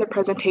earlier in the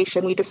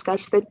presentation, we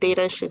discussed that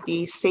data should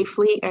be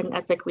safely and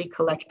ethically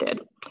collected.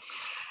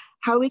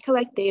 How we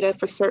collect data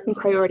for certain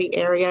priority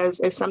areas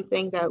is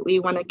something that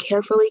we want to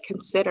carefully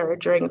consider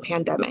during a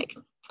pandemic.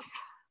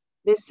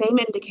 This same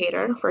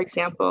indicator, for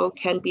example,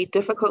 can be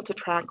difficult to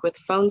track with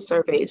phone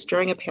surveys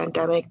during a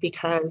pandemic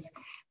because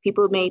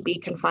people may be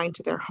confined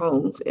to their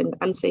homes in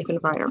unsafe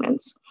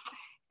environments.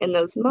 In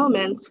those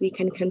moments, we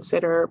can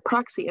consider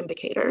proxy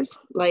indicators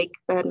like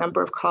the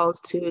number of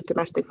calls to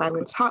domestic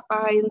violence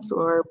hotlines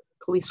or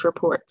police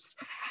reports.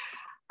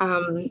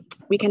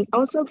 We can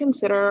also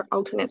consider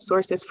alternate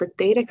sources for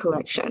data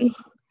collection.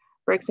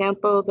 For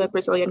example, the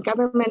Brazilian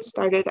government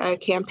started a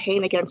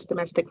campaign against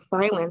domestic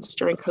violence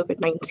during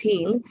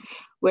COVID-19,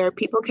 where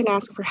people can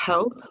ask for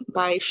help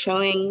by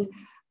showing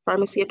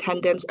pharmacy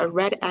attendants a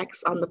red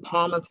X on the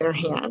palm of their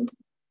hand.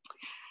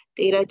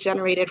 Data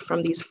generated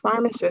from these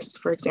pharmacists,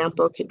 for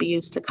example, could be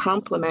used to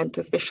complement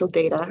official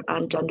data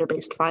on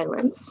gender-based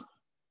violence.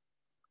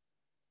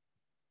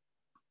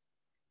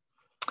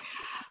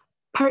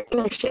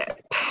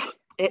 Partnership.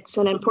 It's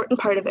an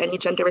important part of any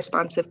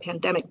gender-responsive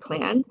pandemic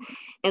plan.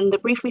 In the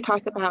brief, we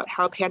talk about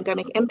how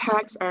pandemic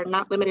impacts are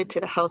not limited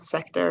to the health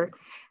sector.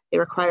 They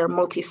require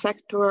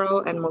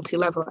multi-sectoral and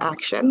multi-level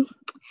action.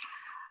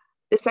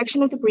 This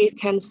section of the brief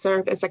can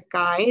serve as a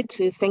guide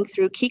to think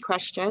through key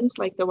questions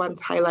like the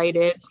ones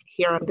highlighted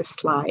here on this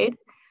slide.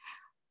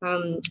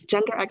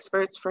 Gender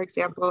experts, for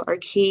example, are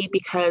key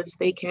because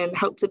they can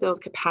help to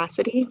build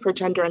capacity for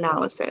gender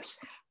analysis,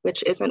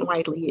 which isn't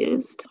widely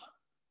used.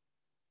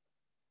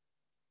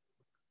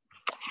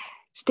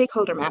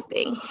 Stakeholder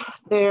mapping.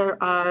 There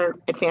are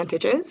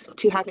advantages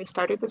to having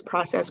started this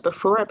process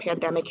before a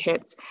pandemic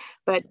hits,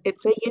 but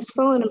it's a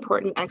useful and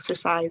important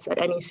exercise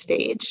at any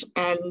stage,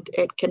 and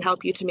it can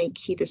help you to make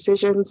key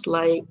decisions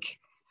like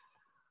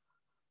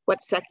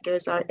what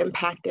sectors are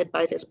impacted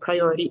by this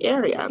priority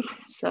area.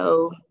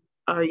 So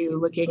are you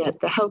looking at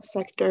the health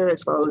sector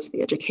as well as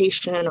the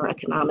education or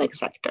economic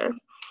sector?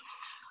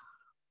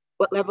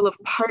 What level of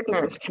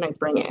partners can I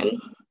bring in?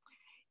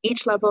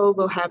 Each level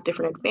will have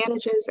different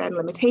advantages and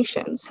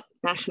limitations.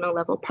 National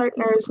level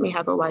partners may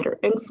have a wider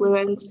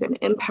influence and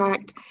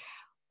impact,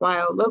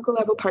 while local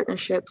level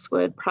partnerships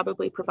would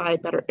probably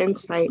provide better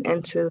insight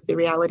into the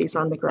realities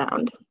on the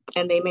ground,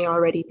 and they may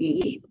already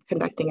be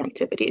conducting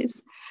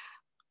activities.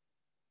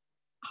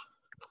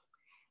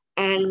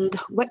 And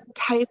what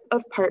type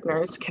of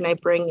partners can I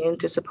bring in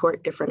to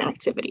support different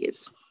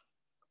activities?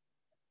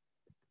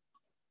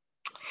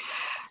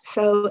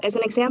 So as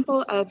an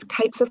example of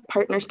types of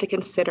partners to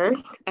consider,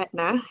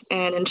 Aetna,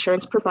 an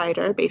insurance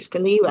provider based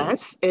in the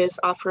US, is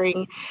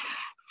offering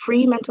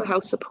free mental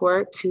health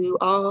support to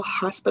all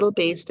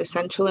hospital-based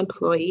essential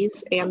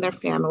employees and their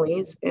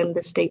families in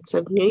the states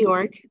of New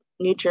York,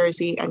 New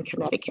Jersey, and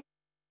Connecticut.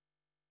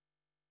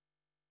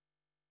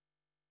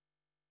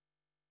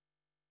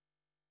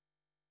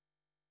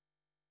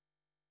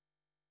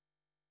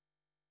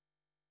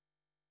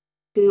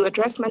 To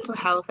address mental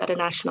health at a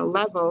national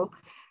level,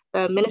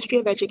 the Ministry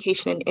of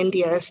Education in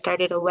India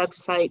started a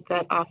website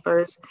that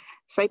offers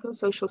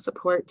psychosocial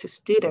support to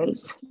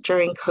students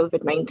during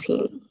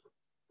COVID-19.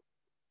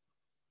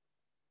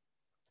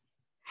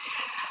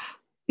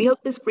 We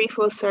hope this brief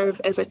will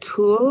serve as a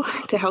tool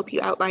to help you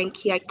outline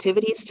key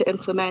activities to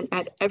implement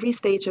at every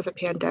stage of a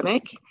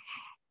pandemic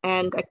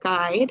and a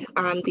guide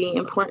on the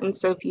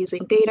importance of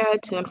using data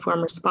to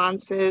inform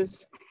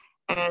responses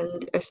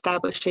and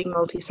establishing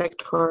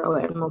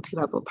multi-sectoral and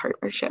multi-level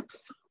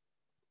partnerships.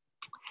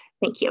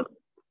 Thank you.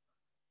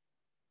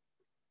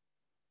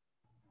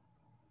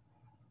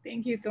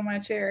 Thank you so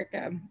much,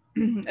 Erica.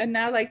 And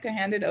now I'd like to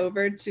hand it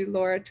over to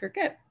Laura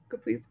Turkett.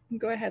 Please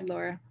go ahead,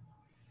 Laura.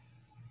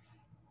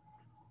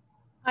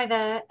 Hi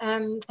there.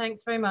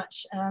 Thanks very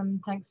much.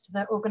 Thanks to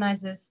the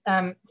organisers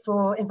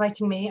for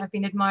inviting me. I've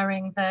been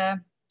admiring the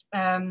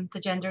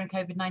Gender and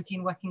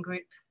COVID-19 Working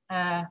Group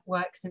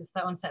work since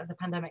the onset of the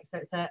pandemic, so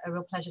it's a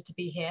real pleasure to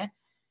be here,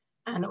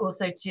 and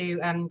also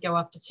to go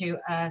after two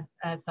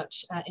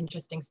such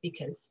interesting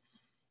speakers.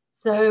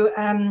 So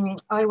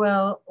I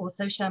will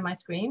also share my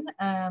screen.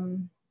 Let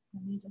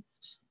me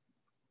just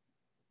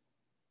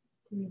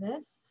do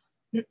this.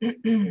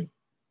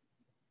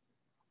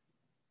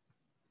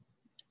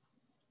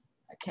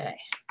 Okay.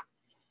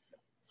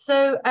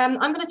 So I'm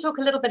going to talk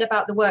a little bit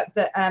about the work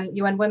that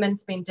UN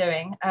Women's been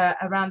doing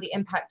around the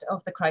impact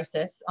of the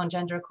crisis on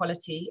gender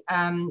equality,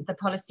 the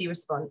policy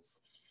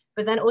response,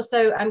 but then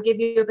also give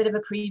you a bit of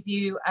a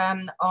preview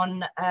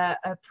on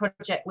a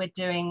project we're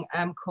doing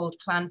called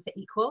Plan for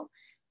Equal,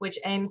 which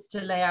aims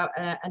to lay out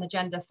an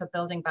agenda for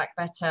building back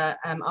better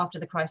after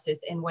the crisis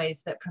in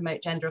ways that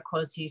promote gender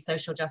equality,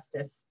 social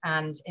justice,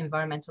 and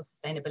environmental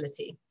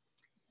sustainability.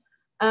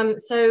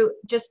 So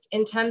just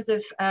in terms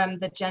of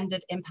the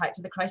gendered impact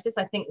of the crisis,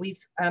 I think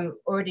we've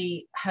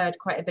already heard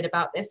quite a bit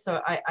about this,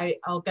 so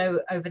I'll go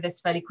over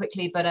this fairly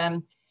quickly, but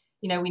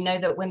you know, we know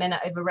that women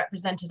are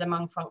overrepresented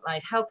among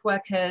frontline health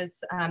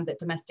workers, that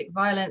domestic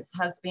violence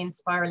has been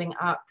spiraling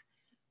up,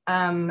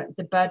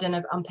 the burden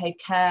of unpaid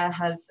care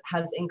has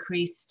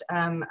increased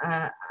and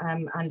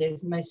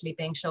is mostly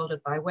being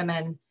shouldered by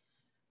women.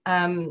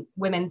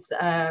 Women's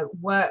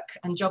work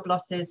and job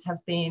losses have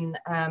been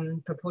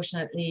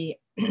proportionately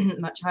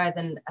much higher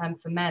than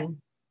for men.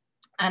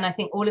 And I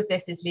think all of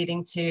this is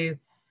leading to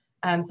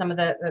some of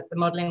the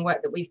modeling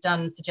work that we've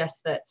done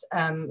suggests that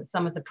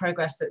some of the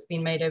progress that's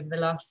been made over the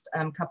last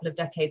couple of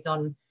decades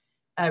on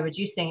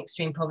reducing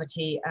extreme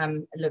poverty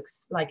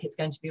looks like it's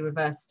going to be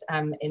reversed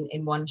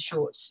in one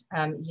short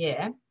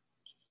year.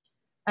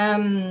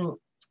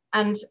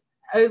 And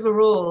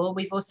overall,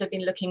 we've also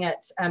been looking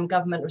at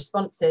government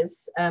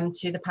responses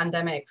to the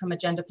pandemic from a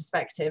gender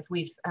perspective.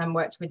 We've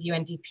worked with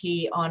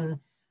UNDP on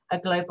a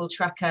global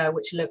tracker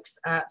which looks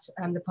at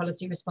the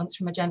policy response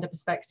from a gender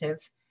perspective.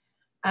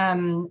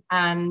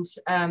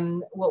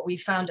 What we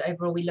found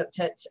overall, we looked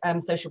at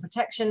social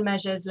protection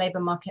measures, labour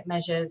market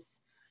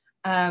measures,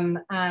 and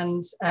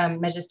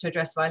measures to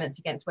address violence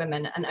against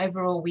women. And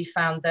overall, we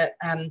found that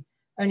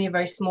only a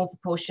very small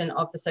proportion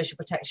of the social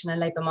protection and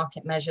labour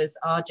market measures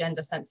are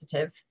gender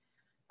sensitive.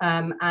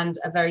 And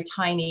a very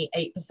tiny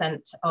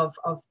 8%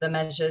 of the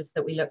measures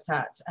that we looked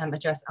at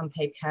address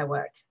unpaid care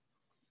work.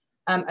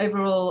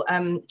 Overall,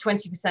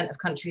 20% of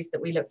countries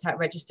that we looked at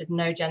registered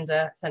no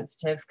gender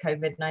sensitive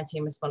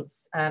COVID-19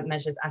 response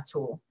measures at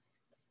all.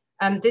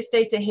 This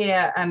data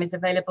here is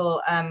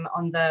available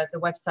on the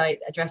website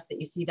address that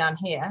you see down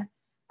here.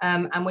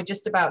 And we're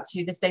just about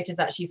to, this data is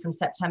actually from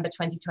September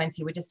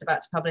 2020, we're just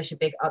about to publish a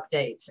big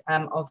update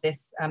of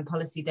this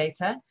policy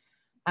data.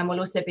 And we'll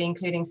also be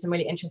including some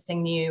really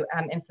interesting new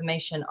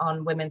information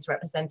on women's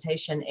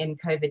representation in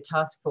COVID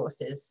task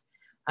forces.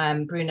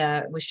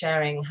 Bruna was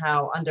sharing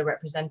how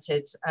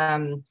underrepresented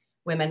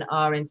women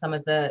are in some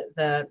of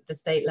the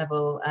state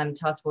level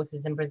task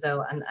forces in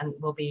Brazil, and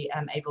we'll be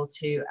able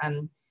to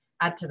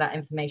add to that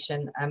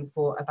information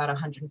for about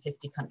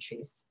 150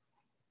 countries.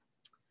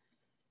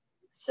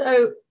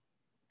 So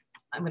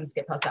I'm going to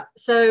skip past that.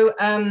 So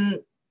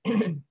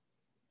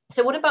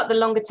so what about the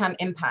longer term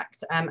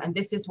impact? And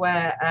this is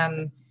where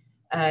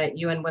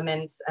UN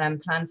Women's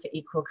Plan for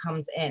Equal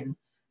comes in.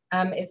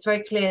 It's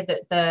very clear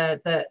that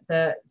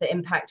the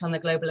impact on the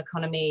global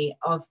economy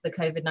of the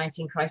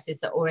COVID-19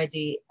 crisis are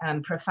already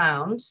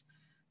profound,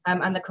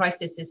 and the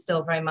crisis is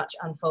still very much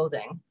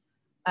unfolding.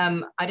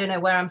 I don't know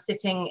where I'm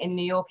sitting in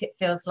New York, it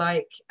feels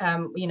like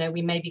you know,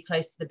 we may be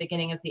close to the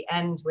beginning of the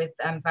end with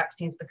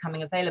vaccines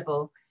becoming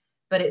available,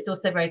 but it's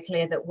also very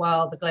clear that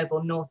while the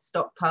global north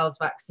stockpiles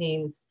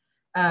vaccines,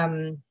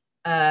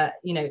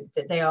 you know,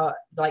 that they are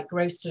like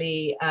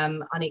grossly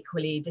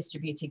unequally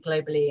distributed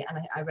globally.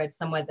 And I read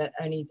somewhere that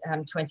only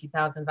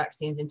 20,000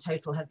 vaccines in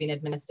total have been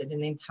administered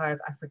in the entire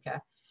of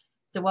Africa.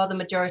 So while the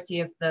majority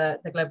of the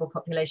global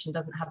population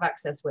doesn't have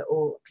access, we're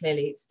all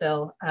clearly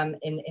still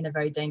in a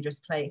very dangerous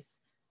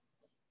place.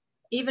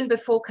 Even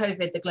before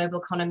COVID, the global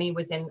economy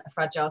was in a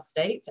fragile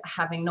state,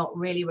 having not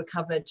really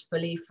recovered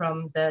fully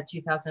from the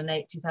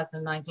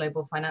 2008-2009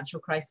 global financial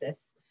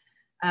crisis.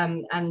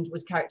 And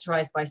was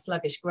characterized by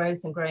sluggish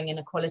growth and growing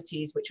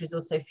inequalities, which was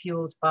also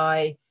fueled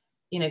by,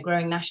 you know,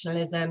 growing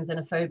nationalism,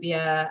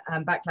 xenophobia,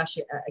 backlash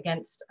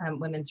against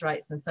women's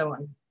rights, and so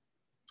on.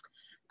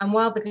 And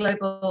while the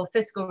global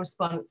fiscal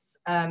response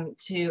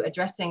to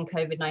addressing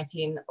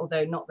COVID-19,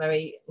 although not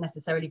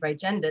necessarily very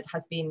gendered,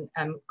 has been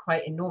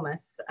quite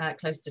enormous,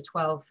 close to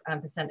 12%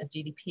 of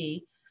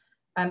GDP,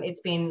 it's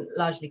been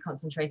largely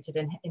concentrated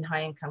in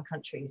high-income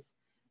countries.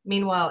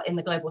 Meanwhile, in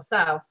the global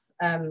south,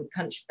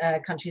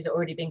 countries are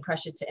already being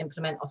pressured to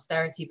implement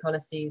austerity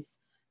policies,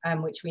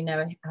 which we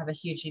know have a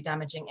hugely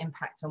damaging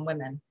impact on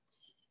women.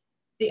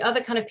 The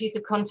other kind of piece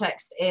of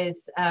context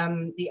is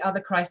the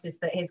other crisis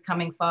that is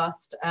coming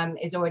fast,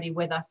 is already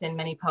with us in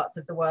many parts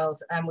of the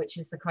world, which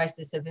is the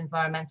crisis of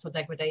environmental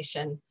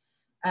degradation.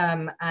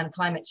 and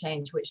climate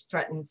change, which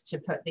threatens to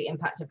put the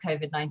impact of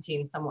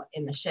COVID-19 somewhat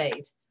in the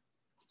shade.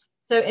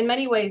 So in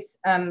many ways,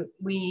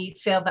 we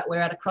feel that we're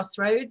at a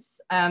crossroads.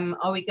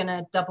 Are we going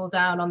to double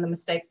down on the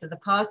mistakes of the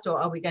past,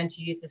 or are we going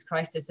to use this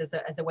crisis as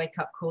a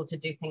wake-up call to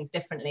do things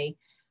differently?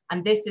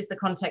 And this is the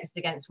context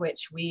against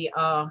which we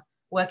are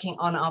working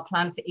on our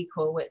Plan for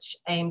Equal, which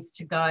aims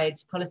to guide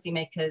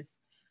policymakers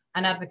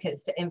and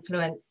advocates to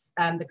influence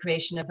the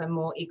creation of a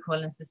more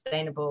equal and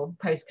sustainable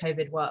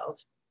post-COVID world.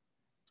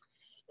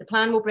 The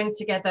plan will bring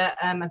together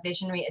a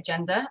visionary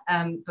agenda,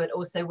 but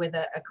also with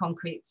a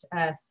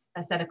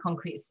set of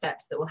concrete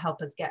steps that will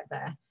help us get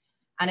there.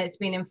 And it's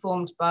been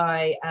informed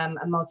by a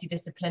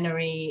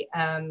multidisciplinary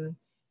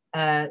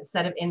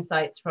set of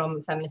insights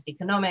from feminist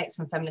economics,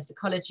 from feminist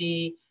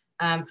ecology,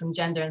 from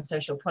gender and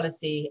social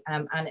policy,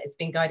 and it's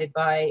been guided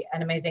by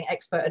an amazing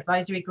expert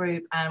advisory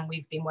group, and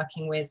we've been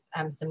working with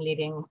some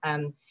leading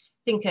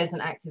thinkers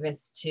and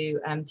activists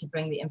to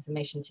bring the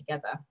information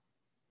together.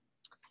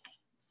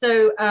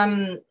 So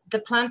the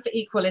Plan for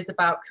Equal is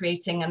about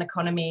creating an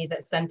economy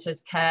that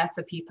centers care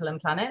for people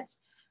and planet.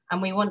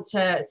 And we want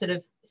to sort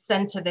of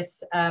center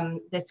this,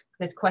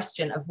 this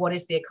question of what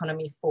is the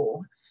economy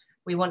for?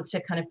 We want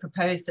to kind of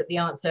propose that the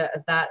answer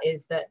of that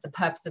is that the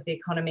purpose of the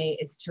economy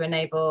is to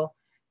enable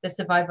the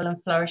survival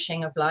and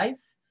flourishing of life,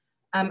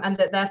 and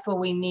that therefore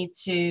we need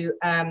to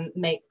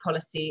make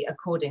policy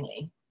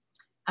accordingly.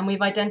 And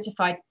we've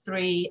identified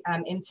three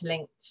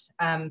interlinked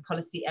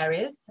policy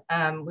areas,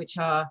 which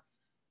are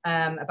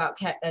about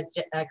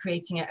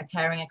creating a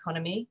caring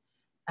economy,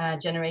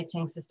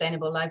 generating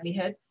sustainable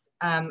livelihoods,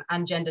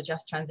 and gender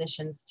just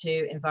transitions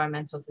to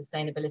environmental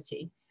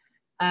sustainability.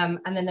 And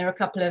then there are a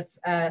couple of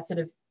sort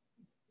of,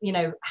 you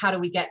know, how do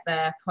we get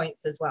there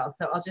points as well.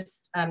 So I'll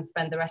just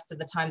spend the rest of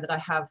the time that I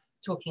have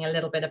talking a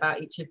little bit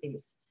about each of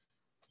these.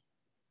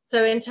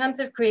 So in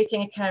terms of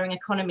creating a caring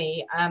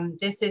economy,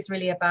 this is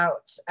really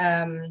about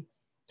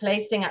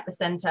placing at the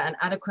center and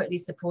adequately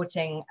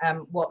supporting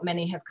what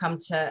many have come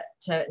to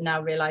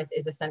now realize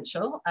is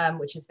essential,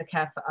 which is the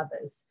care for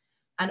others,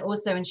 and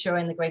also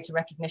ensuring the greater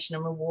recognition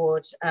and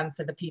reward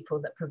for the people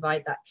that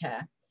provide that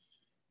care.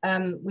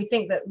 We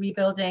think that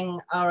rebuilding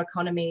our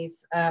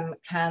economies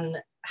can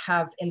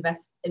have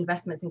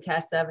investments in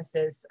care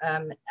services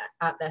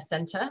at their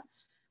center,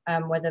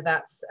 whether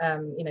that's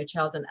you know,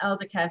 child and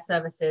elder care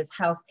services,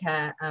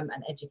 healthcare, and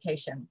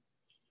education.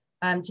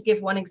 To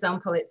give one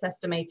example, it's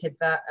estimated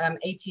that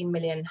 18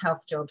 million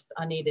health jobs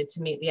are needed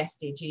to meet the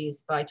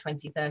SDGs by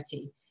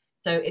 2030.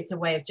 So it's a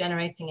way of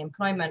generating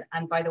employment.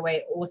 And by the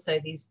way, also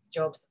these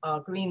jobs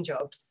are green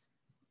jobs.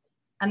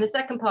 And the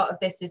second part of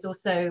this is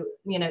also,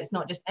 you know, it's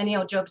not just any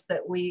old jobs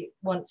that we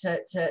want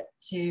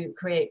to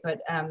create,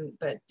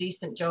 but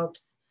decent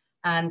jobs,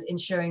 and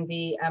ensuring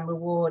the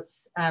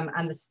rewards and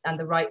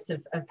the rights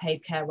of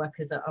paid care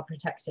workers are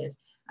protected.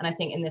 And I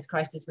think in this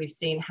crisis, we've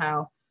seen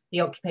how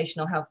the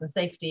occupational health and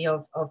safety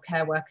of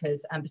care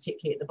workers, and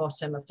particularly at the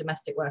bottom of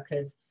domestic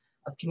workers,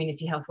 of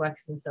community health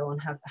workers and so on,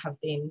 have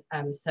been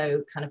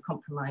so kind of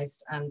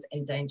compromised and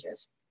endangered.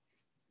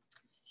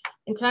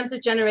 In terms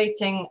of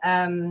generating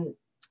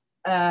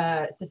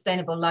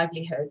sustainable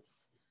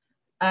livelihoods,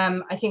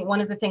 I think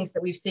one of the things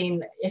that we've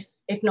seen,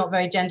 if not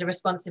very gender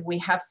responsive, we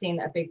have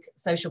seen a big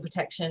social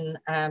protection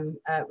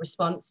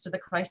response to the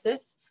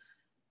crisis.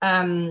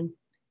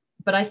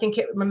 But I think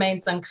it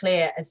remains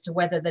unclear as to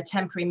whether the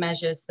temporary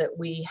measures that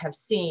we have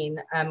seen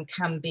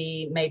can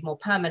be made more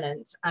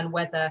permanent, and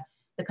whether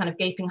the kind of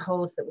gaping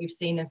holes that we've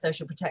seen in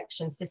social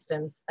protection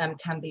systems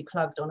can be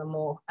plugged on a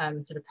more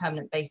sort of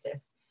permanent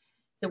basis.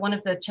 So one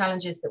of the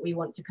challenges that we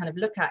want to kind of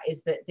look at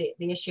is that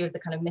the issue of the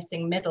kind of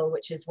missing middle,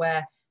 which is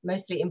where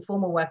mostly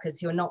informal workers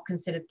who are not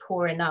considered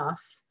poor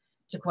enough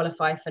to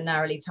qualify for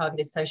narrowly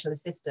targeted social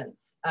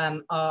assistance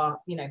are,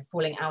 you know,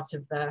 falling out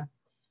of the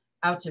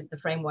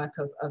framework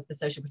of the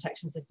social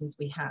protection systems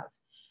we have.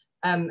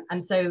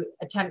 And so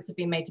attempts have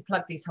been made to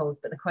plug these holes,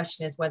 but the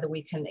question is whether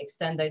we can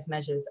extend those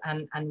measures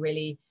and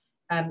really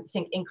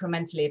think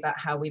incrementally about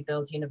how we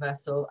build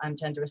universal and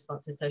gender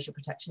responsive social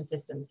protection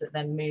systems that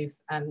then move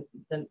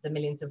the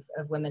millions of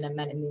women and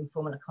men in the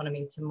informal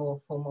economy to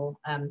more formal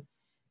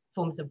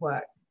forms of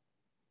work.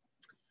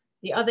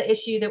 The other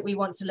issue that we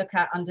want to look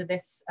at under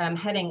this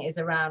heading is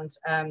around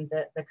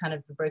the kind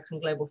of the broken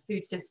global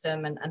food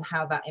system and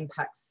how that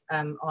impacts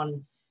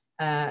on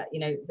you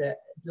know, the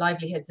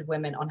livelihoods of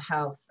women, on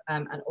health,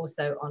 and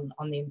also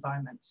on the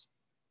environment.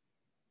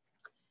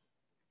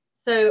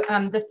 So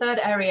the third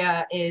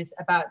area is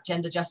about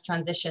gender just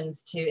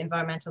transitions to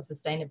environmental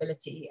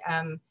sustainability.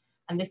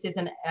 And this is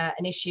an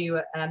issue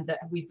that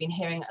we've been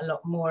hearing a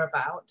lot more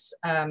about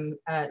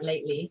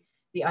lately.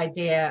 The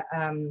idea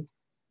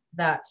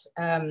that,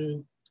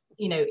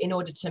 you know, in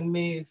order to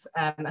move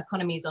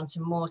economies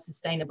onto more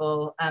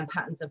sustainable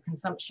patterns of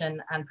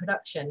consumption and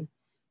production,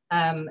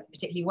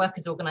 particularly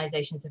workers'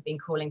 organizations have been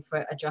calling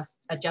for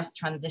a just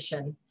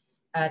transition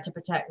to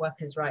protect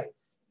workers'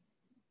 rights.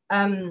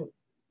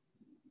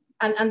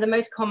 And the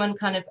most common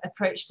kind of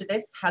approach to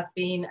this has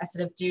been a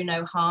sort of do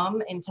no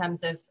harm in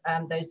terms of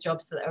those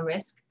jobs that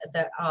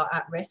are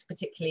at risk,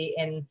 particularly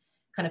in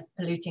kind of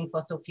polluting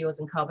fossil fuels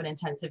and carbon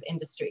intensive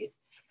industries.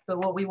 But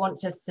what we want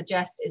to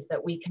suggest is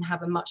that we can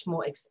have a much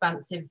more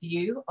expansive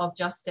view of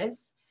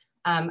justice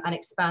and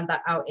expand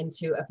that out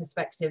into a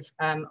perspective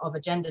of a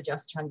gender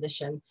just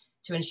transition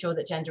to ensure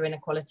that gender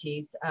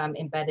inequalities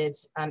embedded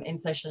in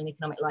social and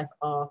economic life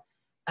are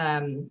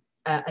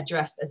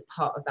addressed as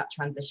part of that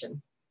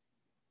transition.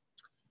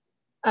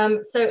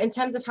 So in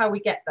terms of how we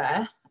get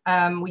there,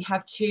 we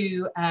have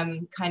two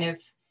kind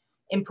of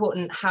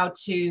important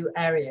how-to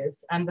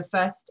areas. And the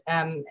first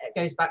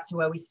goes back to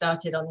where we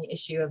started on the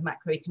issue of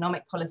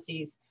macroeconomic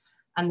policies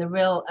and the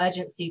real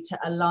urgency to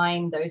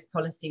align those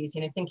policies,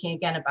 you know, thinking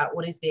again about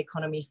what is the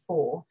economy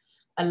for,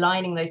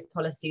 aligning those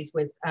policies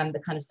with the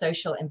kind of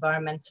social,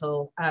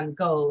 environmental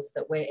goals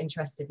that we're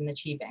interested in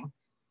achieving.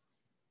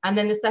 And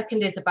then the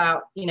second is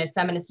about, you know,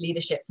 feminist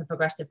leadership for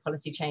progressive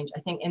policy change. I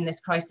think in this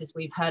crisis,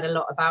 we've heard a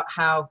lot about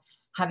how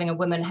having a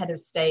woman head of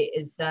state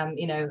is,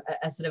 you know,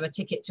 a sort of a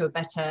ticket to a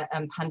better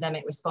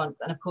pandemic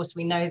response. And of course,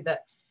 we know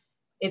that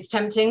it's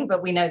tempting,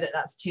 but we know that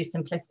that's too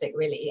simplistic,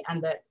 really,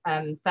 and that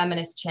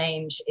feminist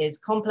change is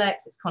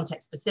complex, it's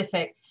context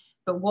specific.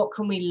 But what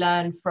can we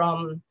learn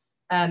from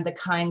the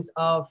kinds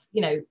of,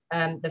 you know,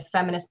 the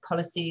feminist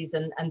policies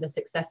and the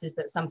successes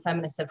that some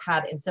feminists have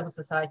had in civil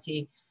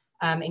society,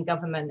 in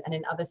government and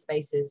in other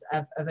spaces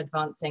of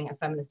advancing a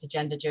feminist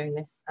agenda during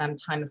this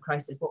time of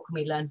crisis? What can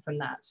we learn from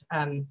that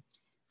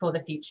for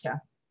the future?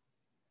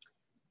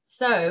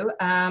 So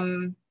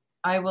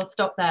I will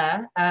stop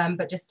there,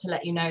 but just to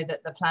let you know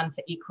that the Plan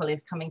for Equal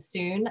is coming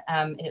soon.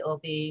 It'll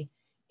be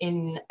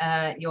in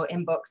your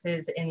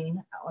inboxes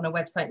on a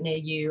website near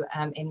you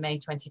in May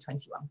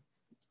 2021.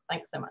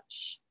 Thanks so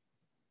much.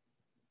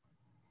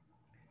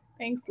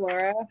 Thanks,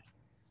 Laura.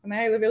 And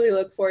I really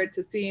look forward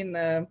to seeing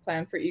the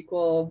Plan for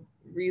Equal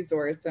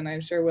resource, and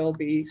I'm sure we'll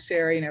be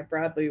sharing it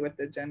broadly with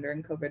the Gender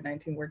and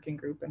COVID-19 Working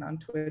Group and on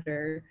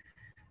Twitter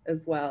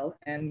as well.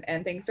 And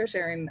thanks for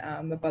sharing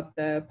about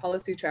the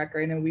policy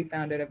tracker. I know we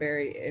found it a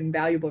very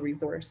invaluable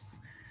resource.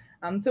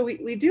 So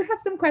we do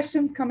have some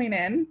questions coming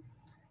in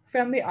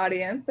from the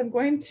audience. I'm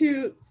going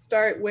to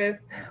start with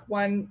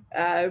one,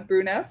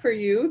 Bruna, for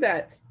you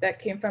that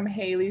came from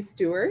Haley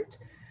Stewart.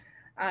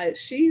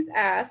 She's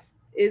asked,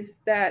 is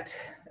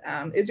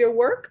your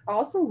work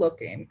also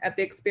looking at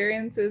the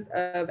experiences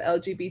of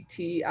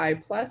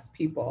LGBTI+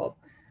 people?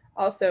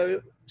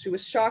 Also, she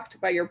was shocked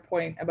by your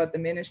point about the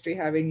ministry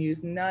having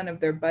used none of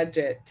their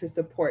budget to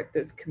support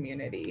this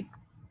community.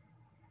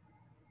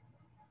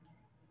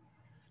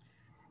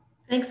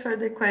 Thanks for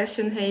the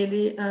question,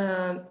 Haley.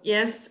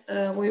 Yes,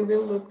 we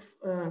will look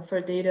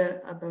for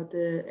data about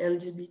the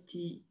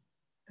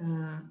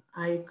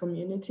LGBTI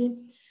community.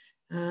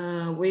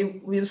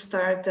 We will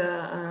start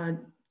a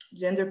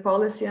gender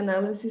policy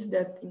analysis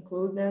that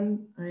include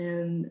them,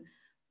 and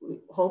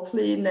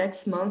hopefully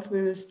next month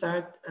we will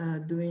start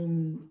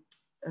doing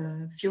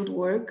field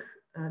work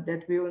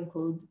that will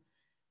include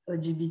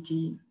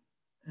LGBT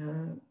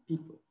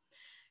people.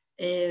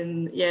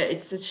 And yeah,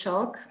 it's a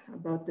shock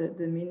about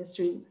the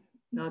ministry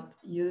not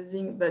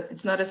using, but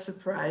it's not a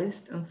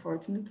surprise,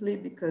 unfortunately,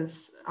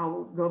 because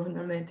our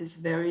government is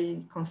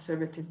very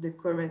conservative. The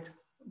current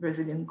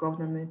Brazilian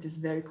government is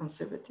very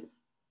conservative.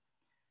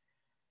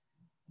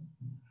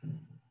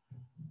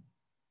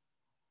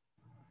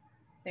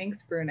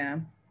 Thanks,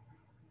 Bruna.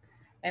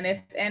 And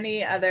if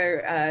any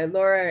other,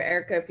 Laura or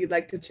Erica, if you'd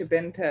like to chip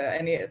into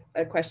any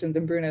questions,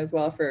 and Bruna as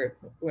well, for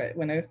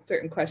when a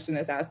certain question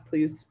is asked,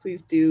 please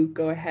do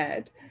go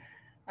ahead.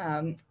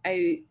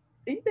 I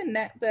think we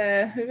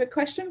have a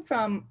question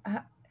from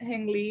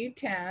Heng Li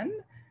Tan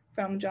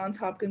from Johns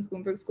Hopkins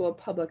Bloomberg School of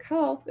Public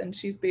Health, and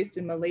she's based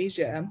in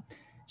Malaysia.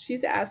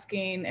 She's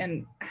asking,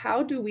 and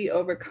how do we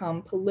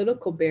overcome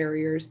political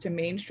barriers to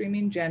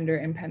mainstreaming gender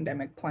in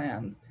pandemic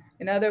plans?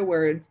 In other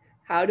words,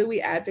 how do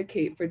we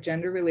advocate for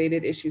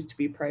gender-related issues to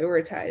be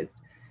prioritized?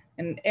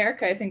 And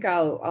Erica, I think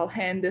I'll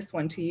hand this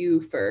one to you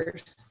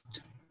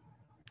first.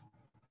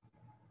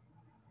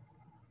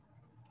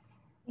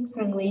 Thanks,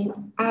 Emily.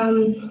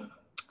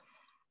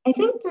 I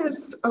think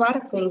there's a lot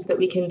of things that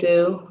we can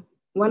do.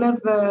 One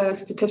of the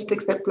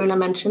statistics that Bruna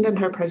mentioned in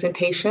her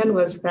presentation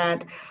was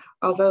that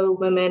although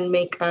women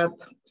make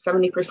up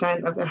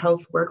 70% of the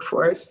health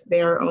workforce,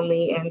 they are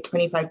only in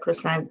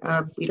 25%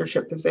 of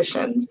leadership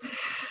positions.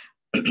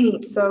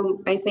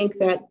 So I think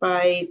that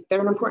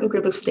they're an important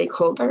group of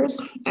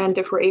stakeholders, and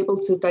if we're able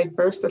to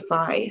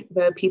diversify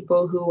the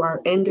people who are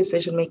in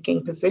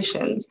decision-making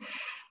positions,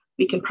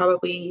 we can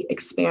probably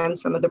expand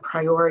some of the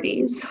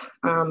priorities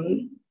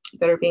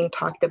that are being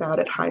talked about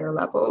at higher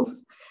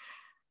levels.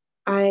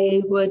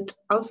 I would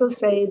also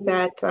say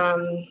that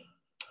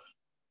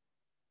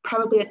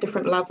probably at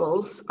different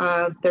levels,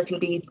 there can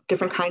be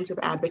different kinds of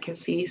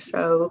advocacy.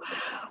 So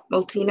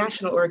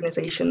multinational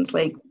organizations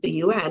like the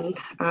UN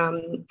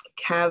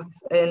have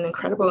an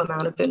incredible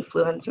amount of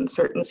influence in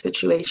certain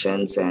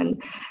situations,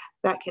 and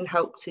that can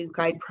help to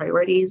guide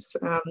priorities.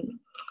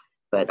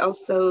 But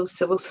also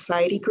civil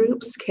society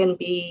groups can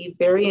be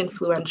very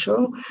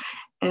influential,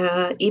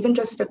 even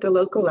just at the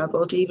local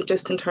level, even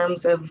just in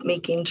terms of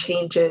making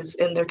changes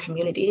in their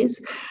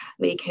communities,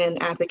 they can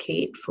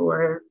advocate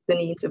for the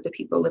needs of the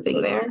people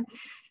living there.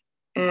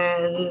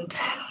 And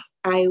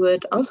I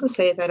would also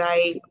say that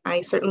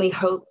I certainly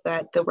hope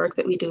that the work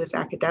that we do as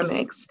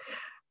academics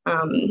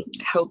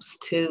helps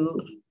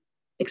to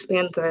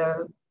expand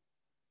the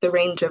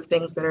range of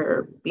things that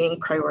are being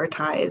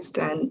prioritized,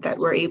 and that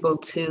we're able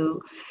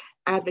to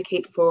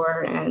advocate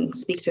for and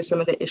speak to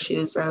some of the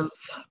issues of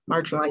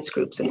marginalized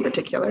groups in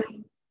particular.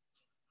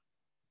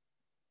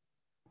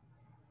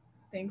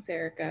 Thanks,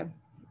 Erica.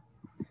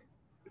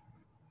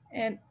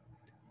 And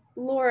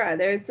Laura,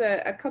 there's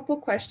a couple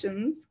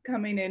questions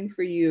coming in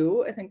for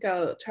you. I think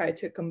I'll try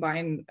to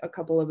combine a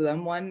couple of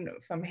them. One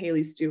from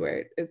Haley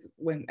Stewart is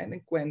when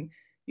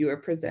you were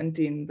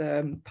presenting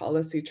the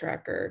policy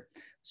tracker,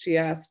 she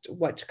asked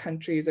which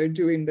countries are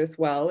doing this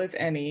well, if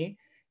any.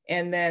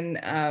 And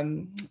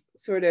then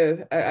sort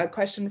of a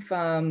question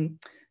from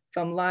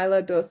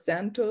Lila dos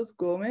Santos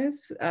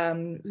Gomez,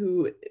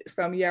 who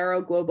from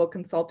Yarrow Global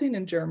Consulting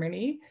in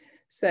Germany,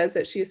 says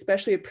that she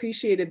especially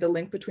appreciated the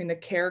link between the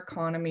care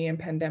economy and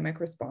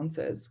pandemic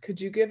responses. Could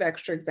you give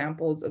extra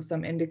examples of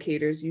some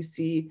indicators you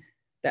see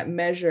that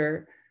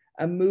measure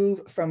a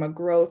move from a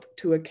growth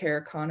to a care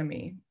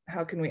economy?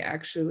 How can we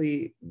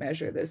actually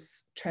measure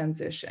this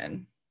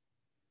transition?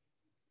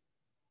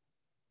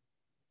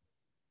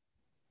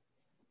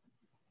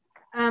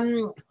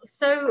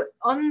 So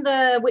on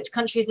the which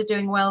countries are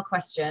doing well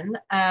question,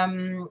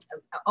 on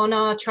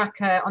our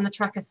tracker, on the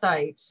tracker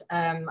site,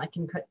 I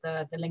can put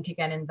the link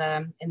again in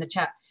the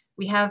chat.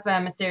 We have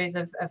a series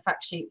of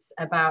fact sheets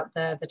about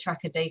the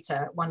tracker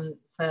data, one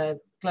for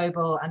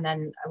global and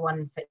then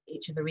one for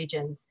each of the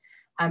regions.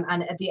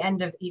 And at the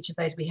end of each of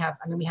those, we have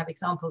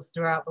examples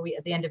throughout, but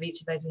at the end of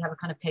each of those, we have a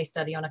kind of case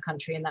study on a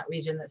country in that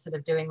region that's sort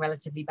of doing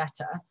relatively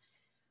better.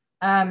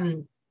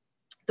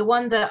 The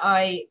one that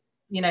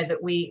that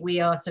we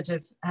are sort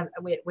of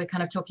we're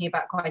kind of talking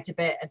about quite a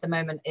bit at the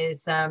moment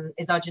is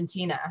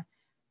Argentina.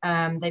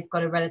 They've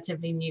got a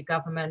relatively new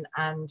government,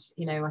 and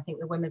I think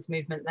the women's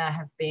movement there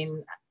have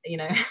been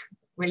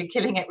really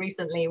killing it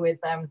recently with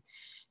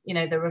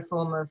the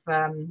reform of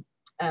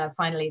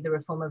finally the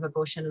reform of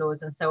abortion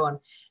laws and so on.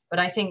 But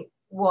I think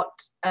what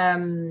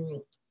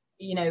the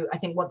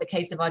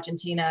case of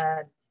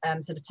Argentina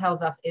sort of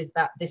tells us is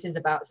that this is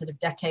about sort of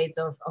decades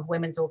of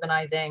women's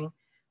organizing,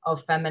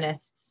 of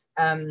feminists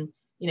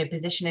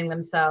positioning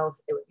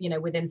themselves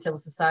within civil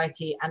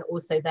society, and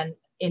also then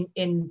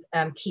in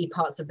key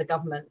parts of the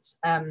government,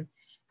 and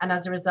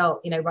as a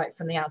result right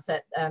from the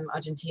outset,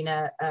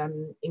 Argentina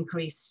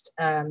increased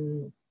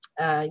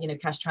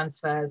cash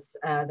transfers.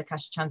 The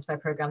cash transfer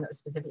program that was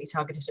specifically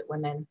targeted at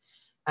women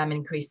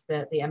increased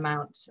the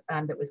amount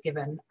that was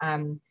given,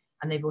 and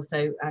they've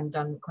also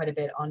done quite a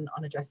bit on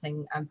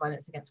addressing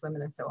violence against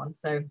women and so on.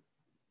 So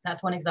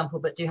that's one example,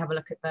 but do have a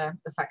look at the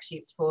fact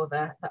sheets for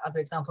the other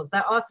examples.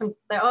 There are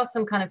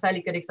some kind of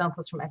fairly good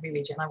examples from every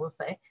region, I will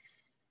say.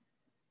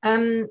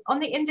 On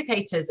the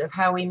indicators of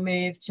how we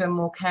move to a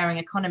more caring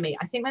economy,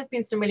 I think there's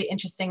been some really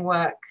interesting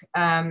work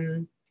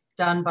done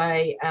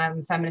by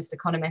feminist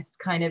economists,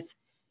 kind of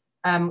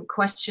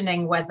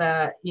questioning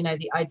whether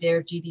the idea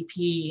of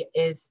GDP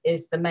is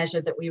the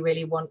measure that we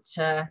really want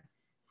to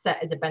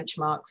set as a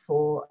benchmark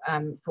for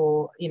the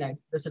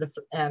sort of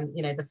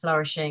the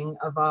flourishing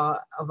of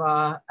our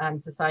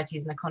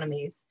societies and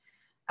economies,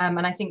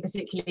 and I think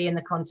particularly in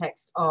the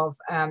context of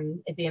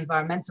the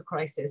environmental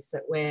crisis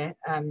that we're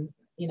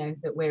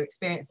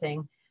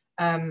experiencing,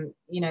 I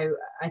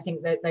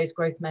think that those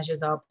growth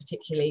measures are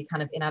particularly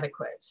kind of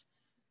inadequate.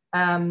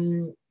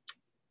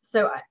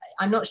 So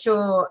I'm not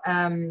sure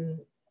that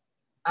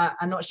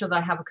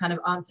I have a kind of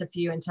answer for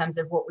you in terms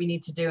of what we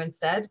need to do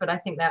instead, but I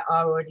think there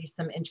are already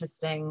some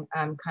interesting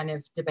kind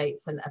of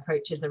debates and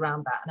approaches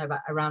around that, and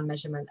around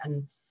measurement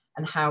and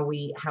how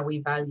we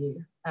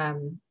value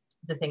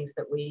the things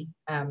that we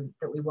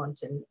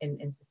want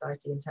in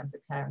society in terms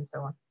of care and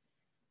so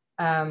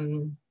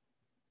on.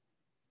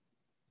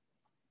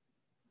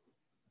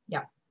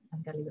 Yeah,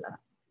 I'm gonna leave it at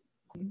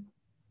that.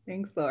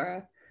 Thanks,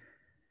 Laura.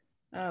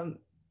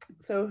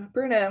 So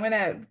Bruna, I'm going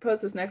to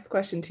pose this next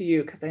question to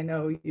you because I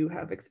know you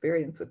have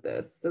experience with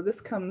this. So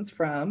this comes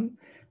from,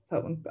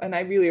 and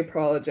I really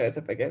apologize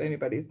if I get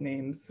anybody's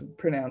names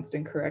pronounced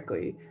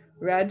incorrectly,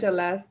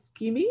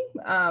 Rajalaskimi.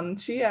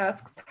 She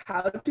asks,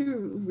 how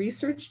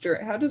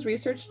does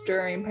research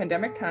during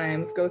pandemic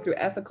times go through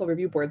ethical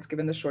review boards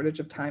given the shortage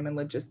of time and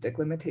logistic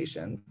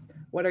limitations?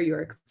 What are your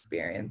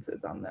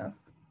experiences on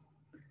this?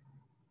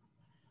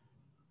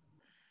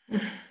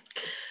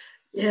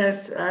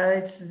 Yes,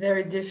 it's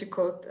very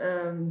difficult.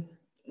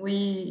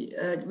 We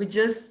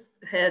just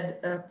had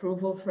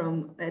approval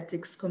from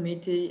ethics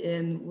committee,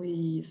 and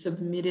we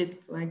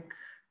submitted I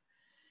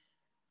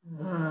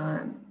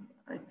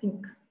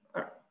think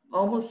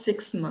almost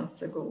 6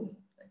 months ago.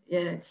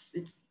 Yeah,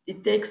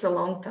 it takes a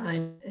long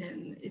time,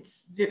 and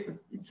it's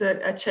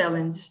a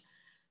challenge.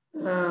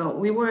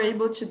 We were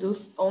able to do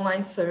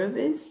online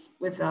surveys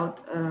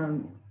without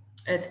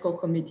ethical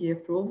committee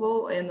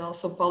approval, and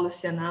also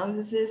policy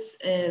analysis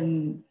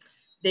and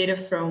data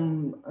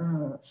from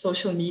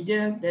social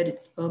media that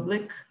it's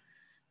public.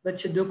 But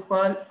to do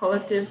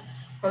qualitative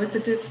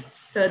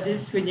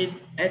studies, we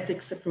need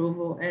ethics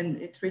approval,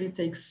 and it really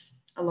takes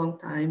a long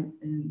time.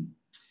 And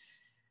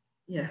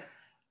yeah,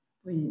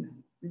 we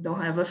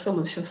don't have a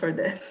solution for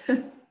that.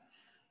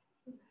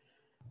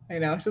 I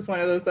know, it's just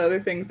one of those other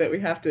things that we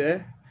have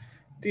to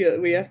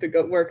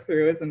go work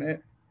through, isn't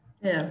it?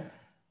 Yeah.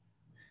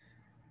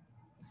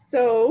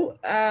 So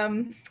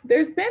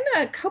there's been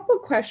a couple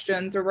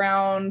questions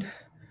around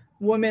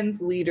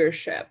women's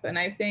leadership, and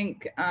I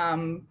think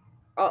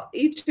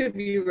each of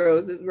you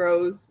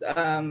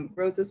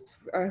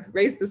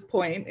raised this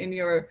point in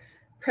your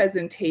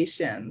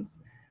presentations.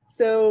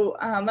 So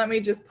let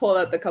me just pull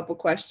out the couple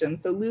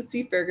questions. So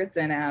Lucy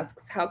Ferguson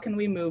asks, how can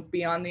we move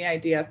beyond the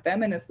idea of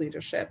feminist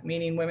leadership,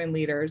 meaning women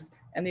leaders,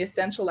 and the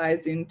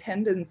essentializing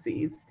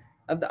tendencies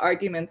of the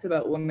arguments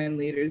about women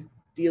leaders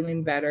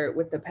dealing better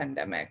with the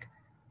pandemic?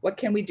 What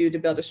can we do to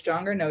build a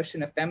stronger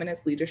notion of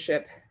feminist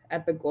leadership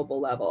at the global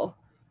level?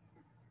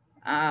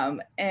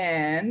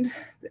 And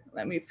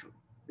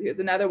here's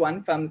another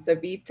one from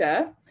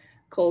Savita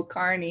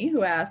Kulkarni,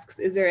 who asks,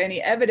 is there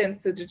any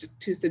evidence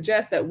to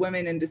suggest that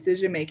women in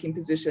decision-making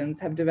positions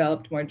have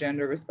developed more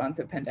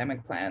gender-responsive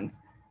pandemic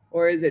plans?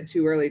 Or is it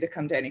too early to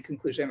come to any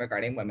conclusion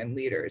regarding women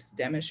leaders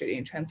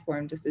demonstrating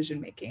transformed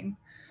decision-making?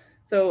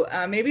 So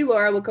maybe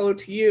Laura will go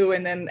to you,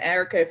 and then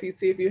Erica, if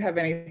you have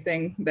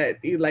anything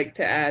that you'd like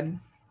to add.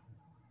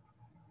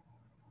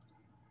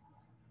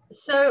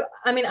 So,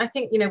 I mean, I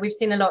think, we've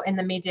seen a lot in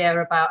the media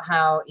about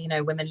how,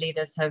 women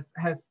leaders have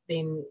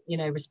been,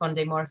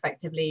 responding more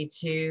effectively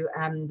to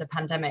the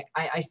pandemic.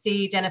 I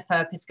see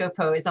Jennifer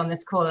Piscopo is on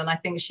this call, and I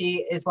think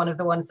she is one of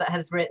the ones that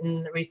has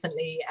written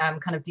recently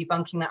kind of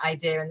debunking that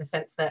idea in the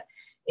sense that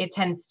it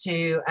tends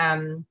to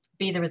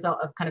be the result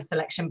of kind of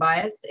selection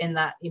bias in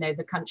that,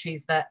 the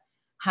countries that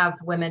have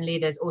women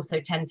leaders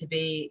also tend to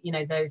be,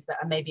 those that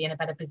are maybe in a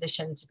better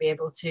position to be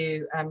able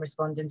to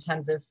respond in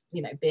terms of,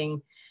 being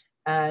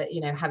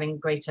having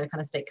greater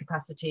kind of state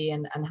capacity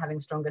and having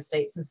stronger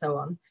states and so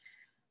on.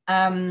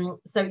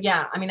 So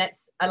yeah, I mean,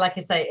 it's like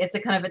I say, it's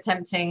a kind of a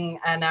tempting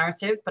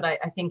narrative, but I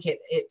think it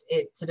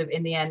sort of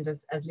in the end,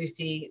 as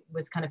Lucy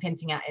was kind of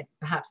hinting at, it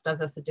perhaps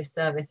does us a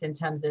disservice in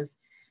terms of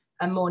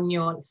a more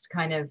nuanced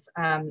kind of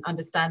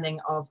understanding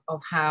of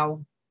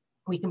how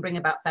we can bring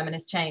about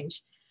feminist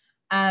change.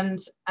 And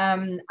I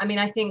mean,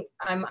 I think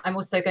I'm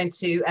also going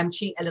to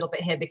cheat a little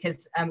bit here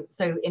because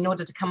so in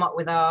order to come up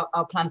with our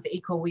plan for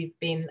equal, we've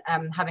been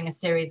having a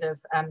series of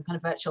kind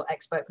of virtual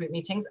expert group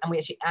meetings, and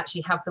we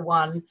actually have the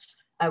one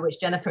which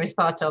Jennifer is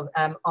part of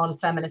on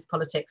feminist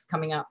politics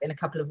coming up in a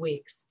couple of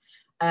weeks.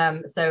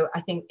 So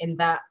I think in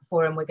that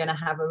forum, we're going to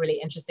have a really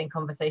interesting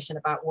conversation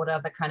about what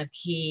are the kind of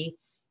key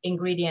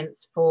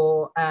ingredients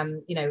for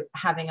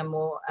having a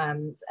more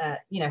having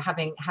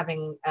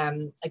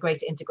a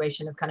greater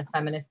integration of kind of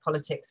feminist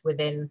politics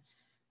within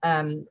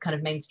kind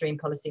of mainstream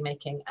policy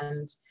making.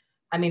 And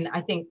I mean, I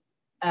think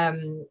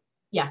I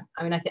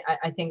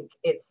think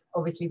it's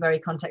obviously very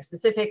context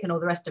specific and all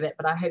the rest of it,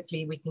 but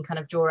hopefully we can kind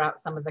of draw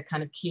out some of the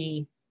kind of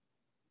key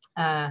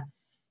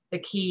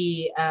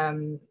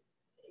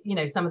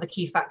some of the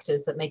key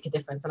factors that make a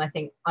difference. And I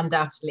think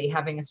undoubtedly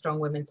having a strong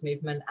women's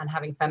movement and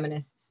having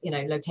feminists,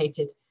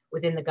 located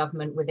within the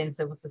government, within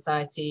civil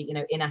society,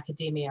 in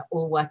academia,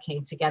 all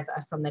working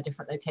together from their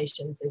different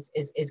locations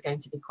is going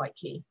to be quite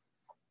key.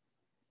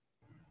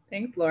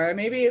 Thanks, Laura.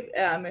 Maybe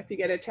if you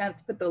get a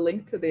chance, put the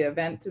link to the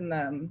event in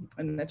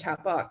the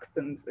chat box,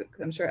 and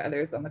I'm sure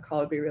others on the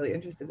call would be really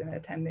interested in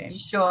attending.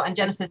 Sure, and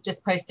Jennifer's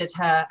just posted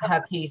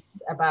her piece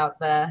about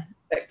the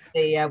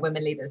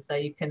women leaders, so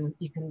you can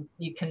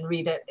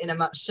read it in a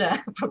much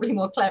probably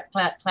more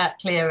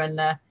clear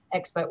and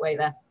expert way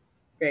there.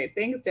 Great,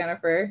 thanks,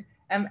 Jennifer.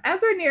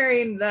 As we're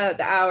nearing the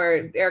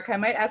hour, Erica, I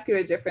might ask you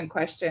a different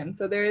question.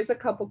 So there is a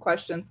couple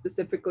questions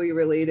specifically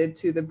related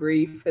to the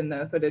brief and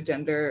the sort of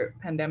gender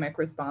pandemic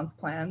response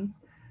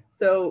plans.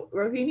 So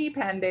Rohini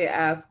Pandey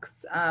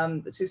asks,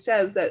 she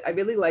says that I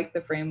really like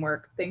the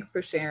framework. Thanks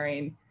for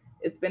sharing.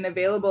 It's been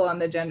available on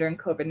the Gender and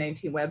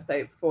COVID-19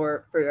 website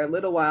for a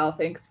little while.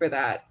 Thanks for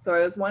that. So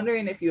I was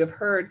wondering if you have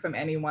heard from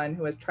anyone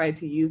who has tried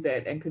to use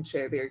it and could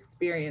share their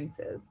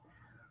experiences.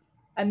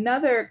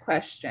 Another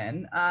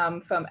question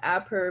from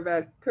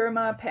Apurva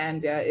Kurma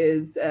Pandya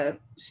is,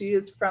 she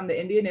is from the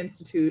Indian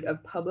Institute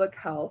of Public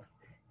Health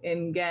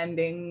in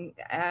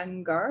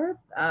Gandhingar.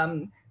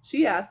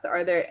 She asks,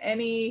 are there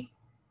any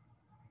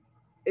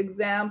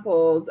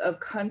examples of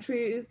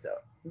countries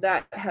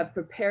that have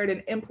prepared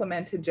and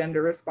implemented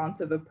gender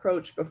responsive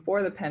approach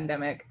before the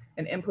pandemic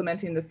and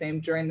implementing the same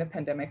during the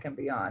pandemic and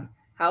beyond?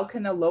 How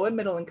can a low and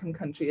middle income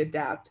country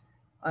adapt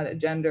on a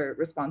gender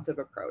responsive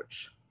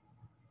approach?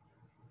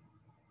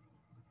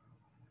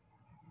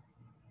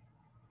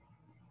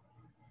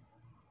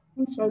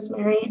 Thanks,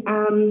 Rosemary.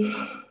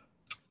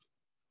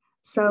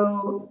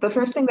 So the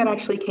first thing that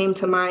actually came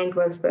to mind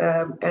was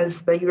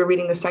you were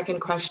reading the second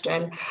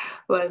question,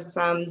 was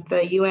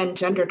the UN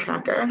Gender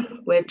Tracker,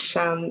 which,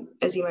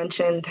 as you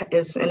mentioned,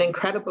 is an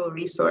incredible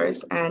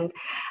resource. And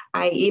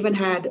I even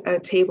had a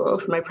table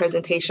for my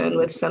presentation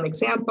with some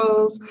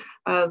examples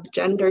of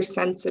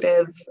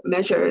gender-sensitive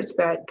measures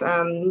that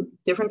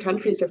different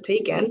countries have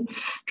taken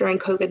during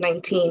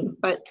COVID-19,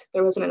 but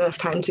there wasn't enough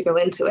time to go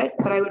into it.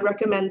 But I would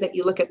recommend that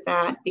you look at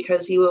that,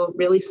 because you will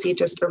really see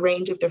just a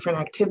range of different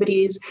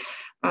activities,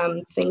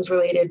 things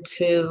related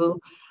to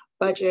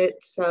budget.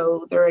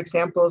 So there are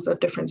examples of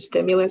different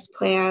stimulus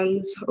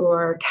plans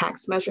or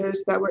tax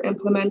measures that were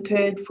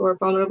implemented for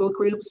vulnerable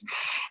groups.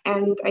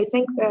 And I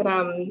think that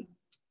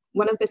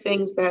one of the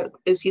things that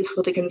is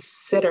useful to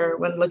consider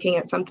when looking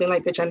at something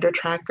like the gender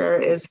tracker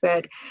is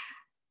that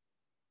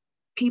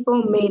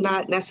people may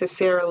not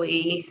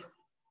necessarily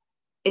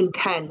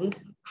intend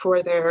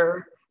for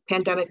their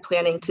pandemic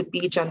planning to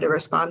be gender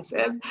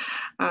responsive.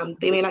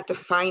 They may not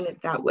define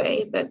it that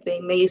way, but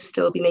they may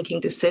still be making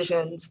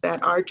decisions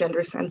that are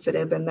gender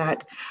sensitive and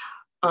that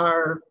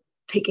are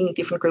taking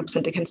different groups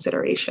into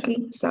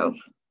consideration. So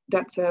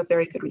that's a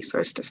very good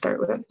resource to start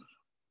with.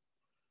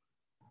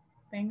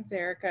 Thanks,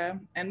 Erica.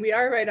 And we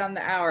are right on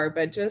the hour,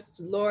 but just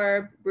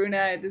Laura,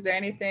 Bruna, is there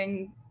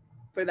anything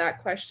for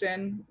that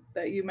question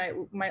that you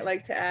might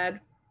like to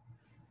add?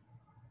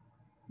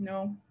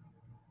 No?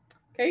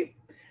 Okay.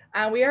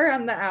 We are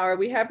on the hour.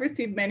 We have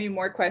received many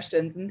more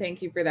questions, and thank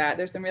you for that.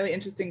 There's some really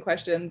interesting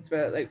questions,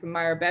 like from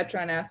Mara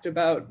Betron asked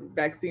about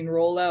vaccine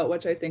rollout,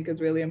 which I think is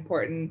really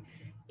important.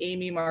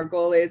 Amy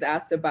Margoles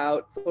asked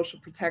about social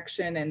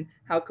protection and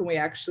how can we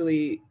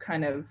actually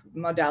kind of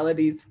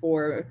modalities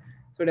for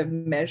sort of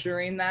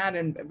measuring that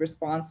and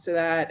response to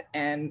that.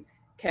 And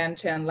Ken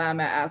Chan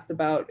Lama asked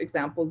about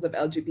examples of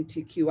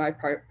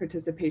LGBTQI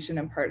participation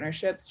and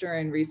partnerships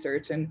during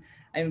research. And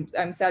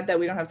I'm sad that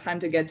we don't have time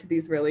to get to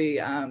these really,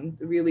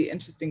 really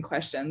interesting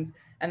questions.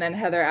 And then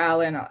Heather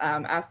Allen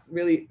asked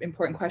really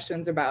important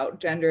questions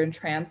about gender and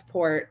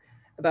transport,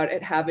 about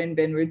it having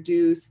been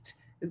reduced,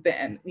 has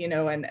been,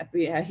 and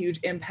a huge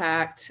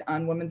impact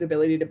on women's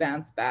ability to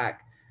bounce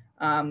back.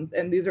 And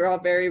these are all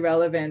very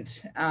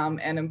relevant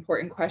and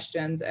important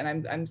questions.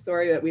 And I'm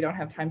sorry that we don't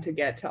have time to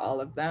get to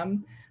all of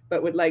them,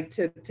 but would like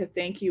to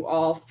thank you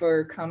all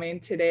for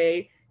coming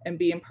today and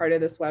being part of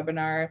this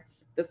webinar.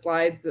 The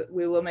slides,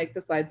 we will make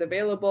the slides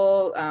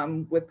available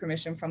with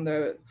permission from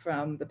the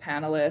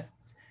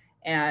panelists,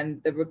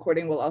 and the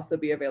recording will also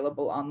be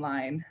available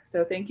online.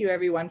 So thank you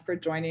everyone for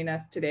joining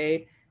us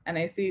today. And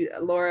I see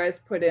Laura's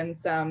put in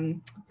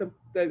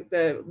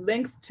the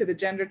links to the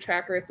gender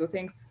tracker. So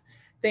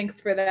thanks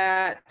for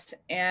that.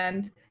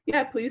 And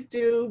yeah, please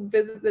do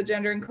visit the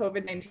Gender and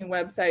COVID-19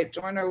 website,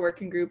 join our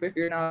working group if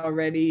you're not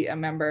already a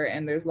member,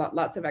 and there's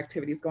lots of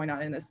activities going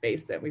on in this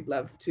space that we'd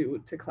love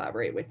to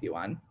collaborate with you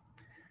on.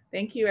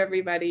 Thank you,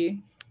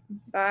 everybody.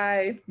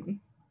 Bye.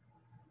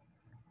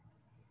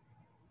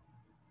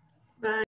 Bye.